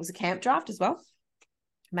Start thing, it was a camp draft as well.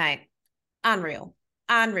 Mate, unreal.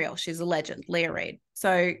 She's a legend, Leah Reid.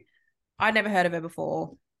 So I'd never heard of her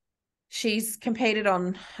before. She's competed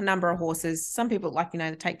on a number of horses. Some people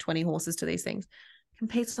they take 20 horses to these things.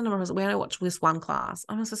 Competes on a number of horses. We only watched this one class.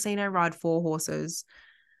 I must have seen her ride 4 horses.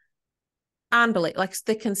 Unbelievable. Like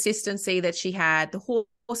the consistency that she had. The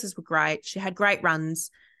horses were great. She had great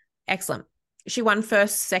runs. Excellent. She won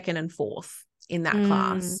first, second, and fourth in that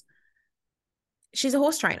class. She's a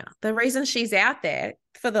horse trainer. The reason she's out there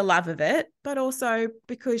for the love of it, but also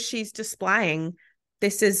because she's displaying,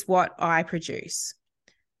 this is what I produce.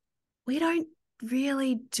 We don't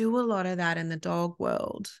really do a lot of that in the dog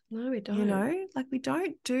world. No, we don't. You know, like we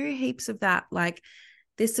don't do heaps of that. Like,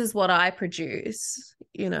 this is what I produce,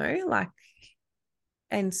 you know, like,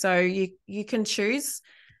 and so you can choose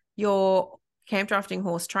your camp drafting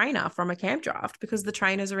horse trainer from a camp draft because the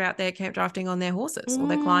trainers are out there camp drafting on their horses or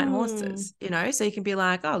their client horses, you know, so you can be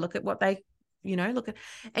like, oh, look at what they, you know, look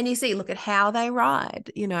at how they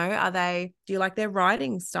ride, you know, do you like their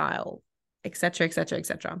riding style, et cetera, et cetera, et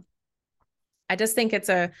cetera. I just think it's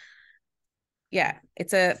a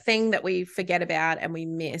thing that we forget about and we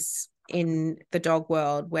miss in the dog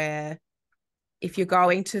world, where if you're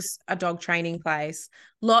going to a dog training place,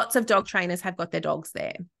 lots of dog trainers have got their dogs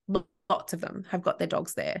there. Lots of them have got their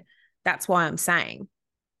dogs there. That's why I'm saying,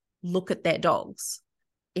 look at their dogs.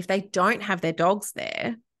 If they don't have their dogs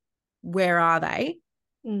there, where are they?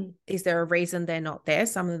 Is there a reason they're not there?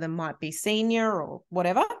 Some of them might be senior or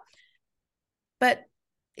whatever. But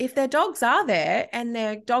if their dogs are there and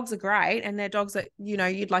their dogs are great and their dogs are, you know,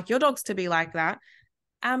 you'd like your dogs to be like that,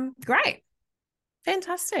 great.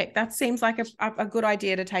 Fantastic. That seems like a good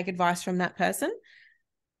idea to take advice from that person.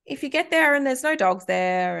 If you get there and there's no dogs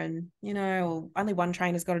there and, you know, only one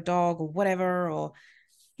trainer's got a dog or whatever, or,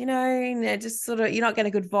 you know, and they're just sort of, you're not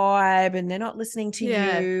getting a good vibe and they're not listening to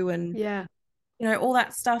you and, you know, all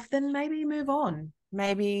that stuff, then maybe move on.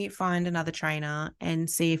 Maybe find another trainer and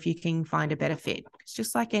see if you can find a better fit. It's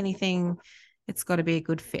just like anything, it's got to be a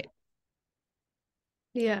good fit.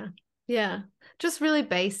 Yeah. Yeah. Just really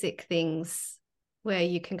basic things where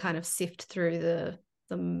you can kind of sift through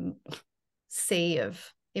the sea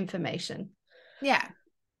of information. Yeah.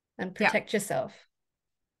 And protect yourself.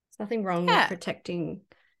 There's nothing wrong with protecting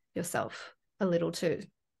yourself a little too.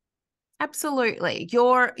 Absolutely.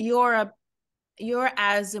 You're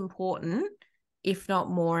as important, if not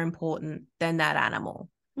more important, than that animal.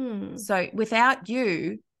 So without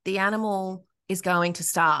you, the animal is going to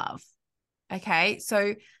starve. Okay.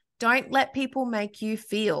 So don't let people make you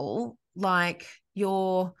feel like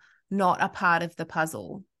you're not a part of the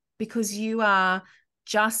puzzle, because you are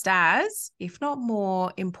just as, if not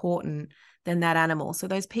more important than that animal. So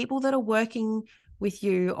those people that are working with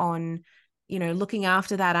you on, you know, looking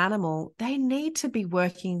after that animal, they need to be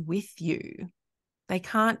working with you. They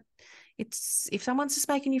can't, if someone's just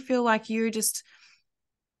making you feel like you're just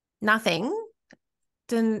nothing,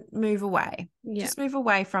 then move away. Just move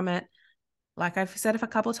away from it. Like I've said it a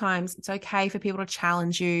couple of times, it's okay for people to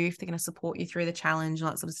challenge you if they're going to support you through the challenge and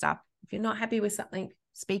all that sort of stuff. If you're not happy with something,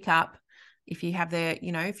 speak up. If you have the,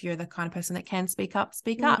 you know, if you're the kind of person that can speak up,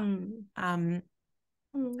 speak up.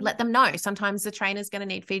 Let them know. Sometimes the trainer's going to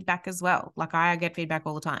need feedback as well. Like I get feedback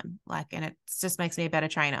all the time, like, and it just makes me a better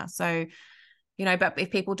trainer. So, but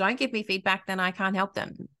if people don't give me feedback, then I can't help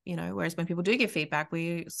them, whereas when people do give feedback,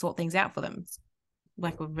 we sort things out for them. It's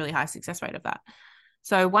like a really high success rate of that.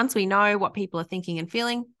 So once we know what people are thinking and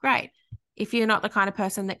feeling, great. If you're not the kind of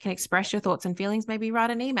person that can express your thoughts and feelings, maybe write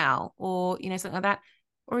an email or, something like that.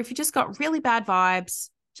 Or if you just got really bad vibes,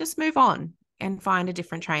 just move on and find a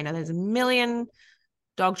different trainer. There's a million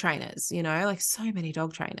dog trainers, like so many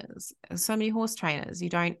dog trainers, so many horse trainers. You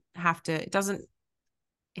don't have to,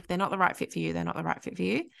 if they're not the right fit for you, they're not the right fit for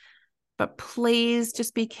you. But please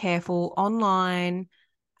just be careful online.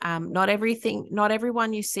 Not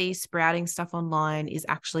everyone you see sprouting stuff online is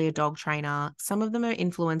actually a dog trainer. Some of them are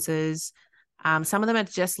influencers. Some of them are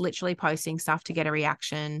just literally posting stuff to get a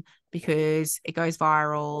reaction because it goes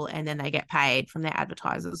viral and then they get paid from their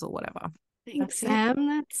advertisers or whatever. Thanks,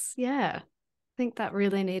 Sam. I think that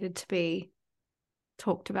really needed to be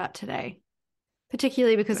talked about today,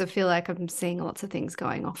 particularly because I feel like I'm seeing lots of things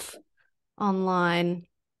going off online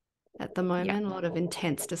at the moment, a lot of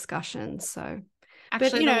intense discussions. So,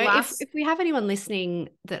 actually, but if we have anyone listening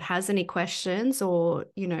that has any questions or,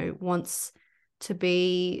 wants to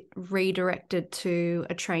be redirected to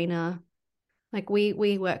a trainer, like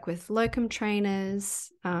we work with locum trainers,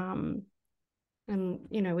 and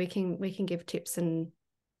we can give tips, and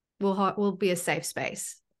we'll be a safe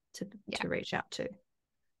space to reach out to.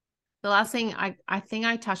 The last thing, I think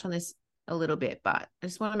I touched on this a little bit, but I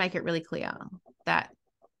just want to make it really clear that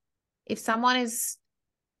if someone is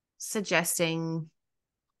suggesting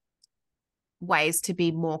ways to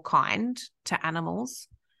be more kind to animals,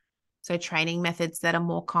 so training methods that are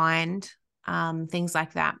more kind, things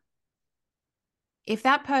like that, if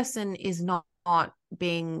that person is not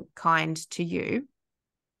being kind to you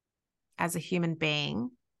as a human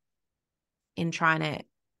being in trying to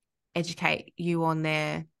educate you on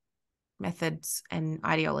their methods and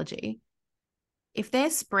ideology, if they're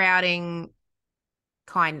sprouting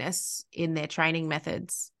kindness in their training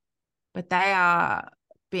methods, but they are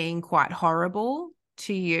being quite horrible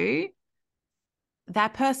to you,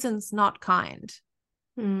 that person's not kind.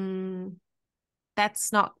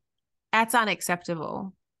 That's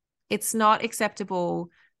unacceptable. It's not acceptable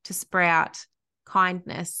to sprout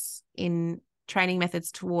kindness in training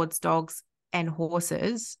methods towards dogs and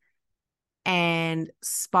horses and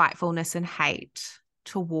spitefulness and hate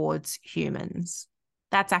towards humans.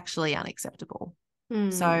 That's actually unacceptable.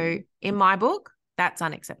 So in my book, that's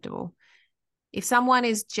unacceptable. If someone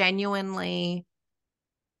is genuinely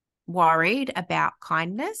worried about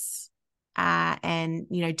kindness and,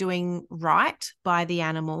 doing right by the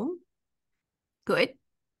animal, good.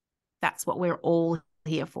 That's what we're all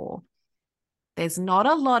here for. There's not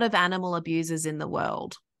a lot of animal abusers in the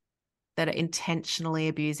world that are intentionally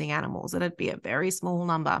abusing animals. It'd be a very small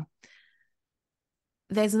number.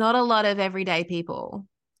 There's not a lot of everyday people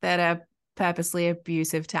that are purposely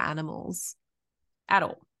abusive to animals at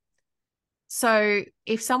all. So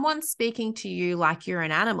if someone's speaking to you like you're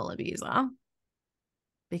an animal abuser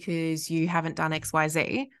because you haven't done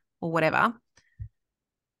XYZ or whatever,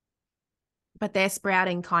 but they're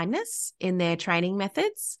sprouting kindness in their training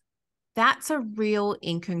methods, that's a real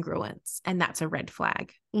incongruence and that's a red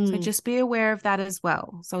flag. So just be aware of that as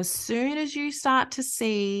well. So as soon as you start to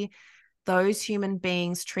see those human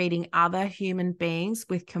beings treating other human beings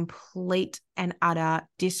with complete and utter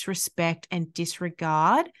disrespect and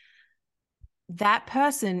disregard, that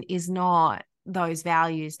person is not those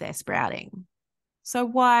values they're sprouting. So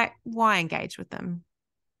why engage with them?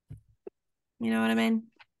 You know what I mean?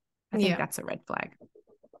 I think that's a red flag.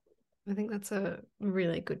 I think that's a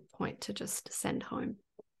really good point to just send home.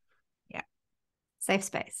 Yeah. Safe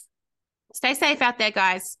space. Stay safe out there,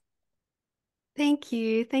 guys. Thank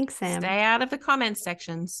you. Thanks, Sam. Stay out of the comments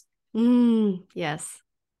sections. Yes.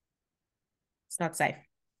 It's not safe.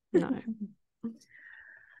 No.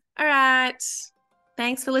 All right.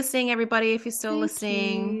 Thanks for listening, everybody, if you're still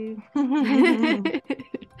listening.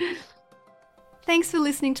 Thanks for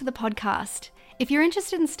listening to the podcast. If you're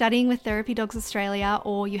interested in studying with Therapy Dogs Australia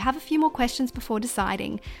or you have a few more questions before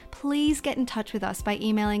deciding, please get in touch with us by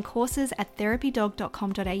emailing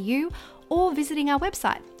courses@therapydog.com.au or visiting our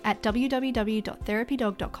website at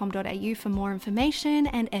www.therapydog.com.au for more information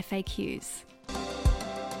and FAQs.